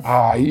 25?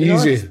 Aye,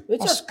 easy.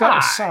 There's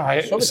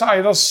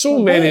so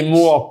many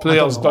more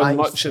players done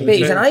much in the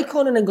he's an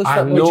icon in English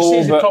football. Would you say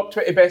he's the top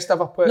 20 best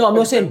ever players? No, I'm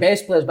not saying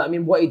best players, but I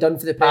mean what he done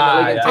for the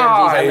Premier League in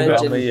terms of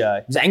his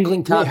image. His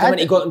England captain when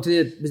he got him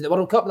to the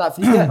World Cup that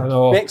free hit.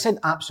 Beck said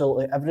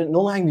absolutely everything. The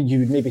only thing that you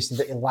would maybe say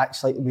that he lacked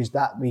slightly was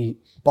that we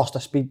burst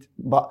of speed.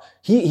 But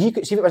he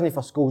could see if it wasn't for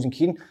Scholes and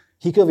Keane,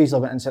 he could have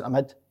easily went in centre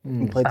mid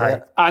and played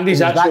there. And he's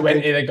actually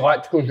went to the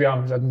Galacticos with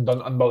him and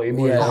done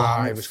unbelievable.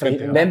 Yeah. It was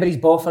good. Remember his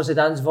ball for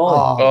Zidane's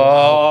volley?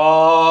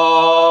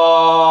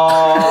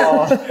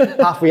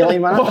 Halfway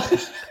line, man.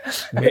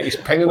 Mate, he's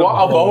pinging what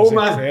a ball,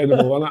 man.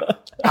 Incredible, isn't it?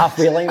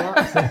 Halfway line, man.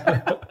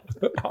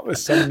 That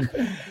was some...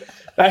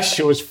 This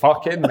show's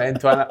fucking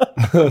mental,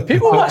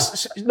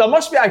 innit? There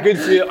must be a good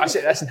few. I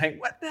say this and think,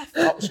 what the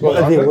fuck's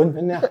going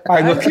on?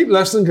 I will keep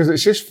listening because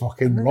it's just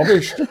fucking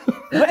rubbish.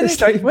 What are they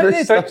doing? What are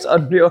they doing?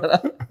 Unreal.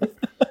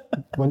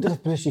 Wonder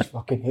if Bruce is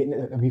fucking hating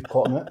it that we've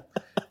caught him out.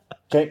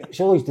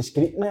 Surely he's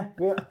discreet in there.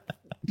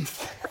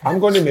 I'm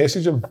going to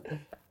message him.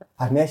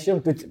 I've messaged him,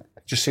 but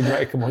just saying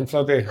that he come on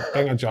for a day,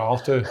 bring a jar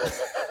too.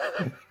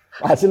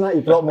 imagine that,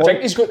 he brought more. I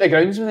think he's got the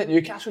grounds with it.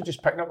 Newcastle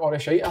just picking up all the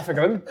shite off the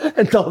ground.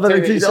 And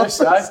delivering to his office.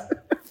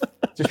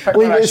 Just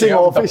picking that shit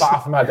up the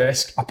back of my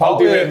desk. I'll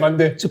do it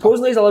Monday.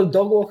 Supposedly he's allowed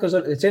dog walkers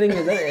out of the training,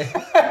 isn't he?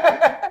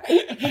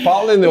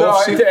 Apparently in the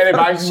off-season. Not any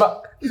bags,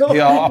 but...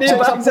 Yeah,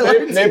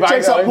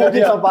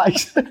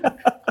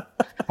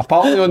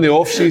 apparently on the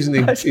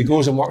off-season he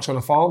goes and works on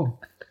a farm,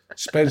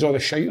 spreads all the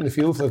shite in the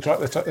field for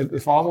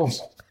the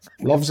farmers.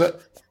 Loves it.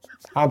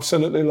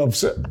 Absolutely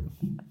loves it.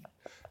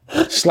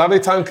 Slavy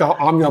Tanker,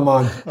 I'm your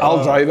man.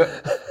 I'll drive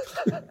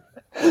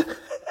it.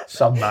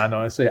 Some man,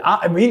 honestly.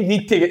 We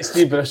need to get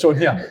Steve Bruce on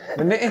here,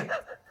 wouldn't he?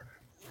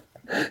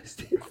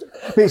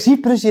 But see,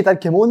 Bruce, he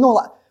did come on though,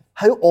 like,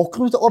 how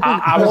awkward would it all be?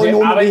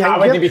 I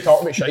wouldn't be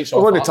talking about shite. I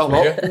wouldn't turn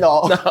up.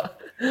 No.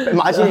 But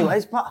imagine he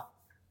was, but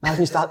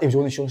imagine he was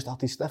on the show and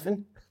started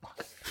sniffing.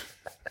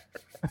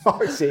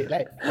 Fuck's sake,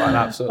 right? What an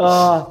absolute...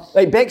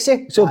 Right,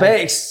 Bexy. So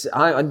Bex,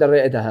 I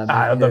underrated him.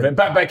 Underrated.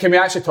 But can we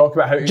actually talk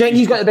about how... Do you think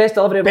he's got the best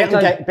delivery of all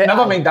time?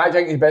 Never mind that, do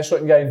you think he's the best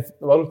looking guy in the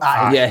world?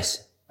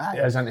 Yes. He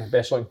is, isn't he?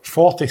 Best looking.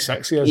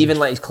 46 years. Even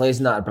like his clays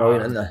and that are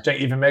brilliant, isn't they? Do you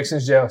think even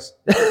Megson's jealous?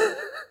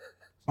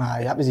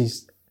 That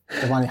was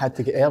the one he had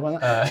to get there,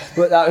 wasn't it?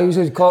 But that was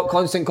a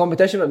constant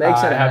competition with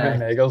Megson. Him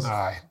and Meggers.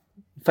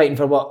 Fighting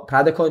for what?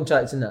 Prada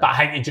contracts and that. But I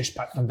think he just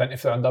picked them, didn't he,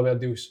 for the underwear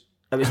deals?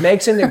 It was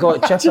Megson that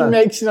got Chipper.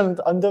 Megson and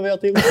underwear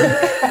deal.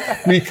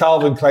 Wee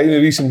Calvin Klein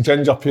with some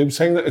ginger pubes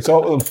hanging at the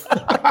top of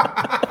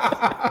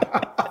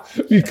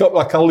them. Wee couple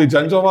of curly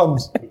ginger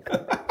ones.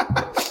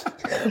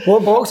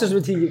 What boxers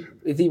would he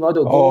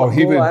model?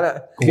 He would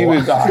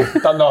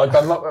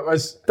Dunlop it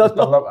was.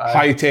 Dunlop.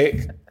 High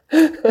tech.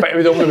 But he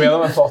would only wear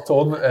them for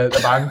touring the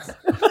band.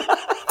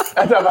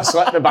 I'd have a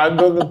slip the band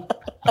on them.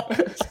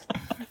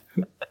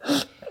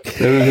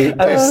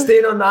 I was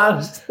staying on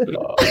ours.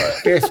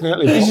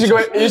 Definitely. You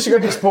used to go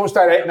to Sports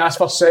Direct and ask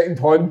for second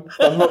horn.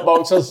 They're not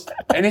boxers.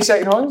 Any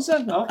second horns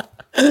then? No.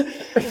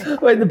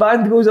 When the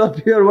band goes up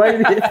here,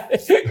 why?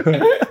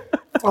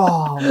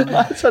 Oh, man.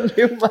 That's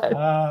unreal, man. Do you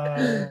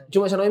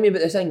know what's annoying me about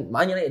this thing?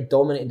 Man United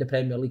dominated the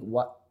Premier League.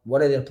 What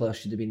of their players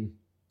should have been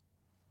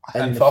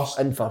in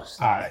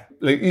first? Aye.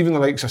 Like even the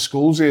likes of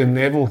Scholesy and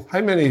Neville, how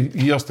many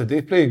years did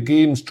they play?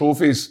 Games,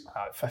 trophies?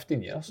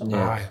 15 years.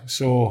 Yeah. Aye.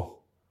 So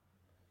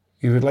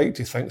you would like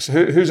to think. So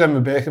who's in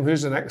with Beckham?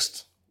 Who's the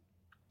next?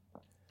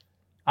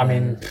 I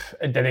mean,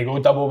 did he go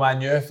double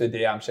Man U if the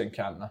day I'm saying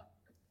Cantona?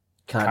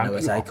 Cantona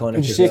was iconic.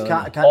 Did you say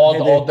can't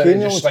Or did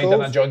he just slide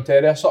in a John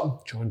Terry or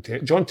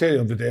something? John Terry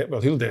will be there.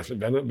 Well, he'll definitely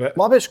be in it. But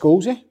What about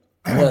Scholesy?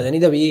 No, they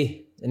need a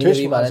wee man in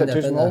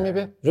there. Too small,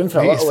 maybe? Room for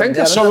a you little think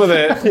one of some of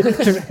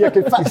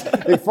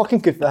the They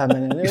fucking could fit him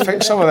in. you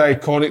think some of the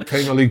iconic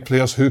Premier League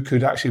players who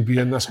could actually be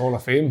in this Hall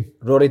of Fame?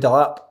 Rory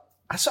Delap.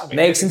 That's what I mean.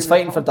 Nexon's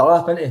fighting for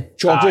Delap, isn't he?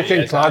 Georgie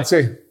King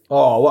Clancy.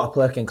 Oh, what a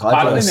player King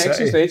Apparently Clancy.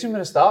 Nexon's raging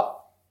when it start.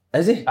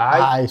 Is he?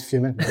 Aye. He's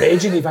fuming.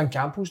 Raging Van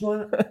Campbell's not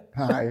in it.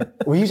 Aye.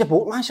 Well, he was a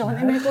boat master,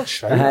 wasn't he, mate?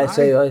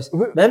 So he was.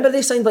 Remember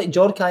they signed like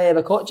Jorkai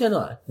Evakocha and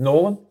that? No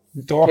one.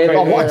 Dorky.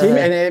 Oh, what a team.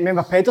 And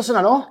remember Pedersen,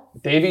 I know.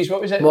 Davies,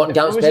 what was it? Morton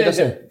Gamps What was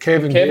it? Pedersen.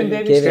 Kevin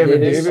Davies. Kevin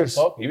Davies.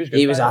 Oh, he was good.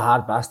 He was a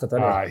hard bastard,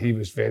 wasn't Aye, he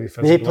was very He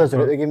physical. plays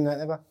throughout the game,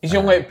 didn't he? He's the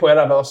only player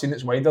I've ever seen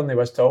that's wider than he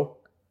was tall.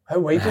 How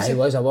wide he? is He he?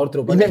 was a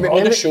wardrobe. He wasn't he?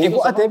 on the he shoulders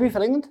got a of him. debut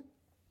for England.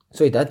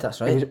 So he did, that's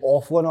He was right.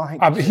 awful, I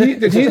think. But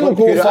did he not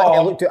go He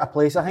for... looked out of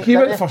place, I think. He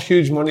didn't went for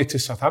huge money to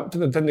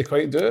Southampton and didn't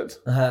quite do it.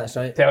 That's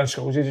right. Telling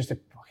Scholesy just to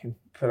fucking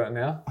put it in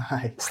there.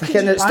 Aye. Stick it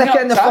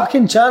in the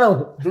fucking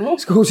channel.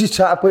 Scholes'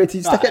 chat play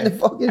to stick it in the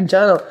fucking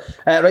channel.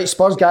 Right,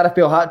 Spurs, Gareth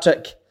Bale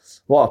hat-trick.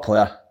 What a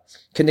player.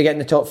 Couldn't they get in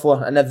the top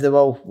four? And if they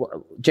will,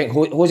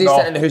 Jose's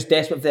sitting in the house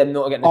desperate for them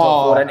not to get in the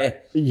top four, isn't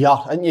he?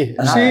 Yeah, isn't you?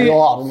 See, You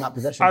are in that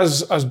position.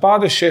 As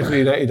bad as Sheffield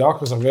United are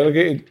because they're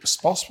relegated,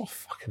 Spurs were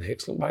fucking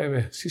excellent, by the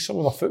way. See some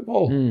of the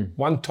football,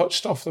 one-touch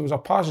stuff. There was a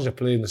passage of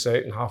play in the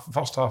second half. The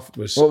first half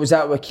was... What was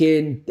that with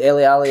Kane,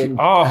 Dele Alli and...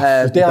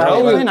 Dele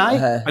Alli, brilliant.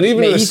 aye. And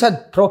even Mate, this- he's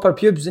had proper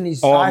pubes in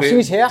his... Oh, I mate, see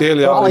his hair.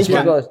 Dele I like Alli's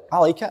it. one. I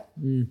like it.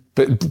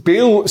 But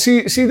Bale,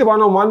 see the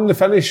one-on-one, the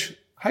finish.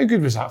 How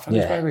good was that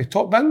finish, Yeah. by the way?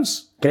 Top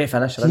bins. Great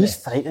finisher, isn't He's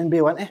frightening,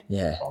 Bale, isn't he? he?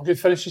 Yeah. Oh, good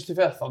finishes to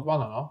be a third one,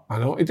 I know. I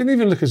know. He didn't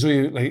even look as though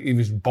he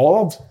was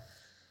bored.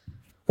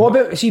 What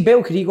about... See,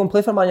 Bale, could he go and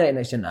play for Man United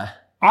next year? Nah.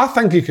 I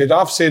think he could.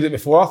 I've said it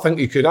before. I think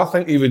he could. I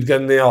think he would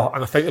get in there.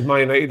 And I think if Man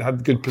United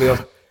had good players,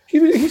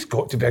 he's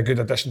got to be a good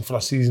addition for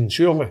a season,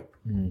 surely.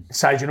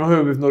 Besides, you know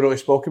who we've not really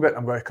spoken about?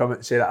 I'm going to come out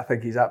and say that I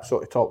think he's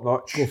absolutely top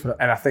notch. Go for it.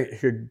 And I think he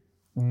could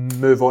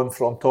move on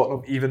from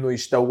Tottenham, even though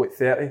he's still with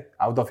 30.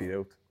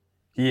 Alderweireld.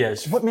 He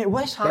is. What, mate,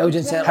 what's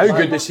Belgian happening? centre How back.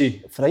 good is he?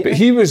 But Frightening.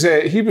 he was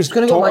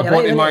gonna go talking Man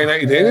about United, Man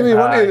isn't United anyway,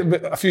 wasn't Aye. he?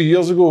 But a few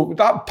years ago,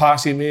 that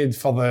pass he made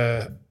for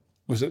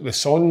the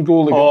Son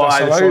goal that Oh, got aye,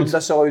 the disallowed. Son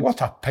disallowed.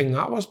 What a ping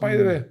that was, by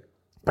the way.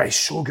 But he's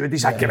so good.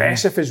 He's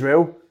aggressive as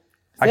well.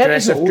 30's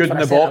Aggressive, old good for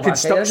in a the ball. centre-back,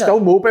 Still, isn't it? still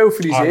mobile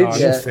for his I know,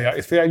 age.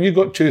 he's 30. You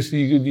got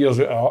 2-3 good years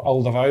with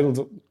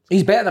Alderweireld.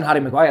 He's better than Harry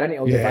Maguire,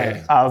 isn't he?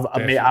 Yeah.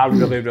 Mate, I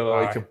really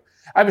like him.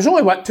 It was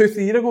only, 2-3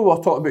 years ago we were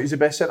talking about he's the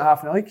best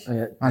centre-half in the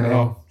league. I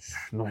know.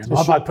 No, he's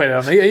not a bad player,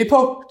 are you,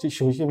 Paul? It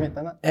shows you, mate,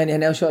 doesn't it?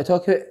 Anything else you want to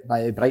talk about?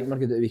 By Brighton were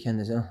good at the weekend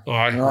as well.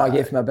 Aye. No, I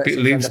gave him a bit Beat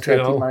of Leeds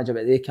 2-0. manager,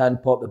 but they can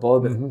pop the ball.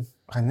 But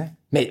Can they?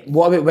 mate,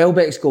 what about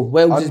Welbeck's goal?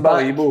 Wells is back.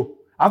 Unbelievable.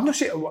 I've not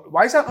seen.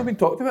 Why has that not been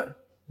talked about?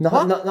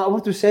 Not a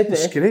word was said, mate.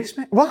 Disgrace,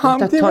 mate. What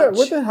happened to touch. him?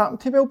 What did happen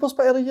to Welbeck's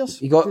better years?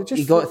 He got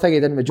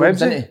thingy in with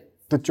Jones, Websy? didn't he?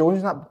 The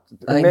Jones and I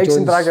think that. Megson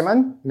Jones- drag him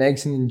in.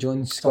 Megson and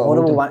Jones It's got a hold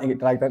horrible of one to get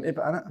dragged into,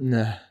 but innit?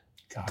 Nah.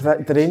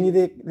 Drain you,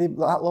 they that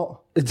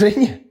lot,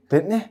 Didn't you?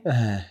 didn't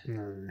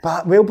they?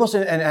 But Welbeck's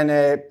and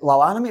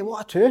Lallana, mate,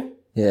 what a two.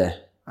 Yeah.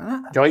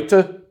 Do you like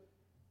to?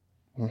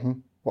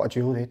 What a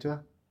duel they do,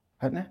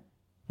 hadn't they?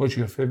 What's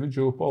your favourite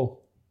Joe,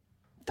 Paul?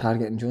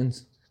 Target and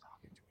Jones.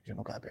 You've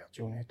not got a better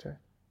duel than they two.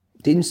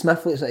 Dean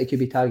Smith looks like he could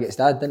be Target's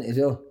dad, didn't he, as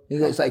well? He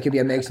looks like he could be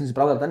a Megson's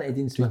brother, didn't he,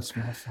 Dean Smith?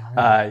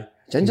 Aye.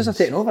 Gingers are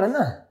taking over,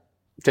 aren't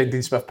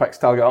Dean Smith picks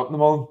Target up in the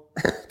morning.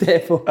 they?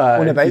 Defo.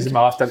 On the bike. He's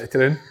my last into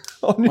train.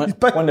 On the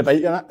bike,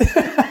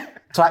 innit?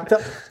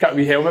 Tractor. Got a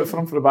wee helmet for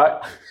him for the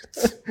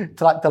back.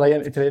 Tractor right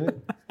into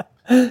training.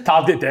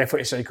 Target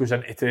definitely cycles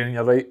into training,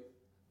 you're right.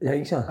 You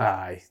think so?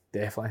 Aye,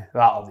 definitely.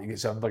 That'll he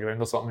gets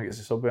underground or something, he gets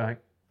a subway, I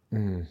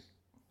think.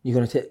 You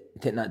going to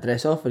take that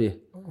dress off, are you?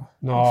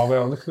 No,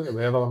 well, looking at the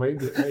weather, I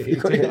might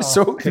hate to get it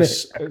soaked,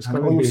 because it's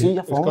know, going you to see be.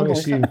 your It's fall, going to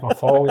don't see you? my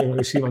fall. You're going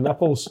to see my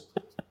nipples.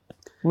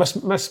 Miss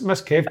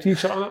Kev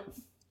t-shirt on it.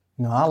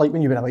 No, I like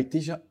when you wear a white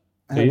t-shirt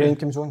and the you? rain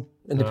comes on.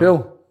 In the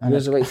pool?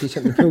 There's a white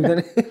t-shirt in the pool,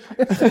 didn't he?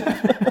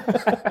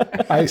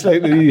 It's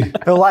like the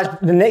Well,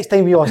 the next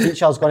time we all see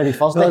each other is going to be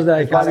Thursday.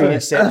 Thursday, That's Thursday. the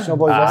exceptional,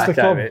 boys. Aye, That's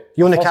can't wait.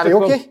 You on the First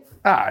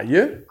karaoke?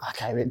 You?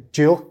 Okay, wait.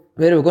 Duel.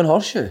 Where are we going?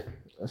 Horseshoe?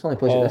 That's the only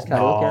place this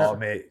karaoke. Oh, innit?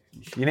 mate.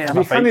 You need to have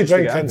you a fight can't just to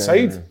drink get in.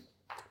 inside.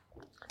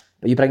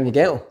 But you bring the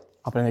kettle?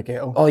 I'll bring the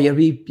kettle. Oh, your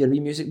wee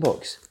music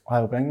box?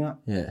 I'll bring that.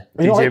 Yeah.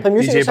 You don't like play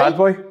music DJ inside? Bad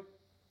Boy?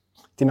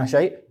 Team of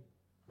shite.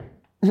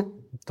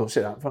 Don't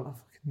say that in front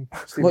of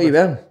Steve. What are you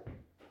wearing?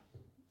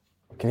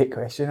 Great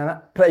question,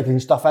 innit? Pretty clean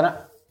stuff, innit?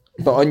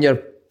 But on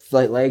your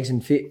legs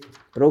and feet,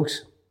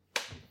 brogues.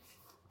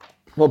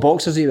 What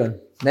boxers are you wearing?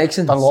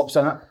 Nexans? Dunlops,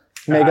 innit?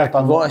 Mega I've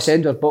got to Dunlops.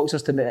 send your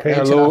boxers to Pair of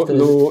Nexan after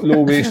this.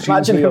 low waist jeans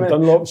Imagine with your him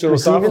Dunlops. You're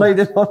Receiving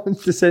Friday morning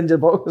to send your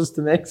boxers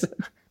to Nexan.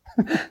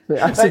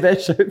 That's the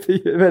best shout for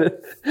you.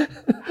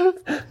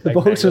 The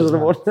boxers are the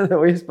one in the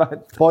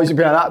waistband. Boys, you've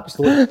been an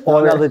absolute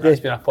honour the day. It's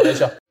been a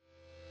pleasure.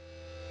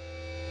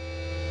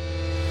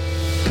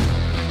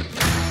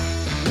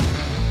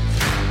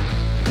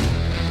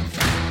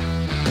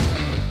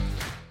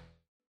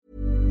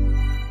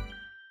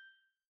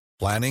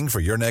 Planning for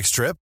your next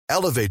trip?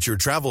 Elevate your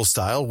travel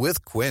style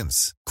with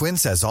Quince.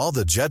 Quince has all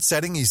the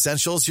jet-setting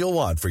essentials you'll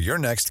want for your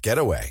next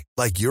getaway,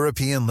 like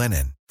European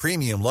linen,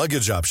 premium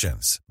luggage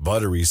options,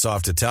 buttery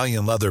soft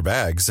Italian leather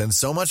bags, and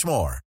so much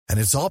more. And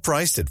it's all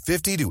priced at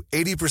 50 to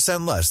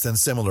 80% less than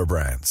similar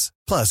brands.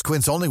 Plus,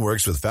 Quince only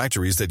works with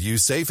factories that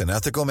use safe and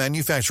ethical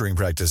manufacturing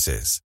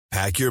practices.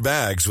 Pack your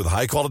bags with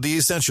high-quality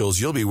essentials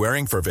you'll be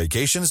wearing for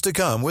vacations to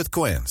come with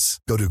Quince.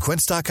 Go to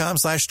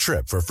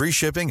quince.com/trip for free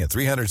shipping and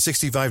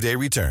 365-day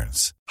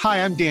returns.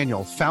 Hi, I'm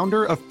Daniel,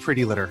 founder of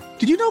Pretty Litter.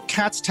 Did you know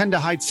cats tend to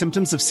hide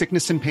symptoms of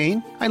sickness and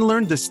pain? I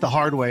learned this the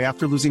hard way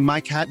after losing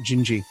my cat,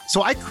 Gingy.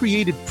 So I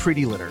created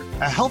Pretty Litter,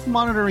 a health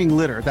monitoring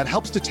litter that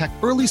helps detect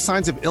early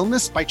signs of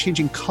illness by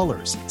changing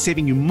colors,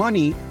 saving you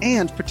money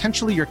and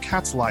potentially your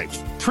cat's life.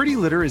 Pretty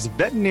Litter is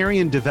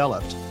veterinarian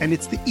developed, and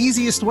it's the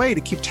easiest way to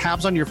keep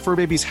tabs on your fur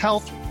baby's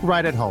health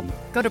right at home.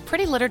 Go to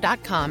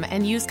prettylitter.com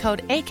and use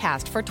code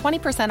ACAST for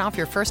 20% off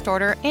your first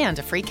order and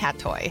a free cat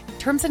toy.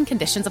 Terms and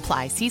conditions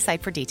apply. See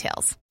site for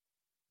details.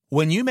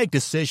 When you make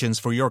decisions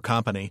for your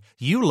company,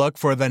 you look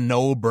for the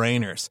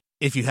no-brainers.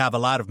 If you have a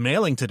lot of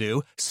mailing to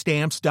do,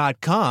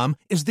 Stamps.com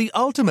is the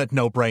ultimate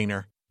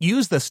no-brainer.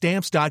 Use the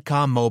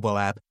Stamps.com mobile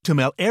app to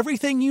mail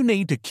everything you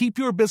need to keep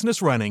your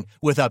business running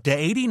with up to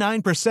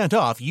 89%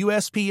 off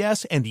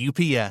USPS and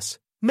UPS.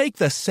 Make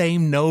the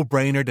same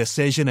no-brainer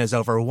decision as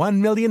over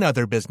 1 million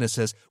other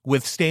businesses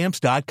with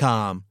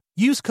Stamps.com.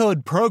 Use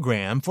code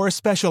PROGRAM for a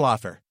special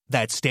offer.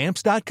 That's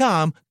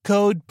Stamps.com,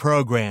 code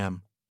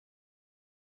PROGRAM.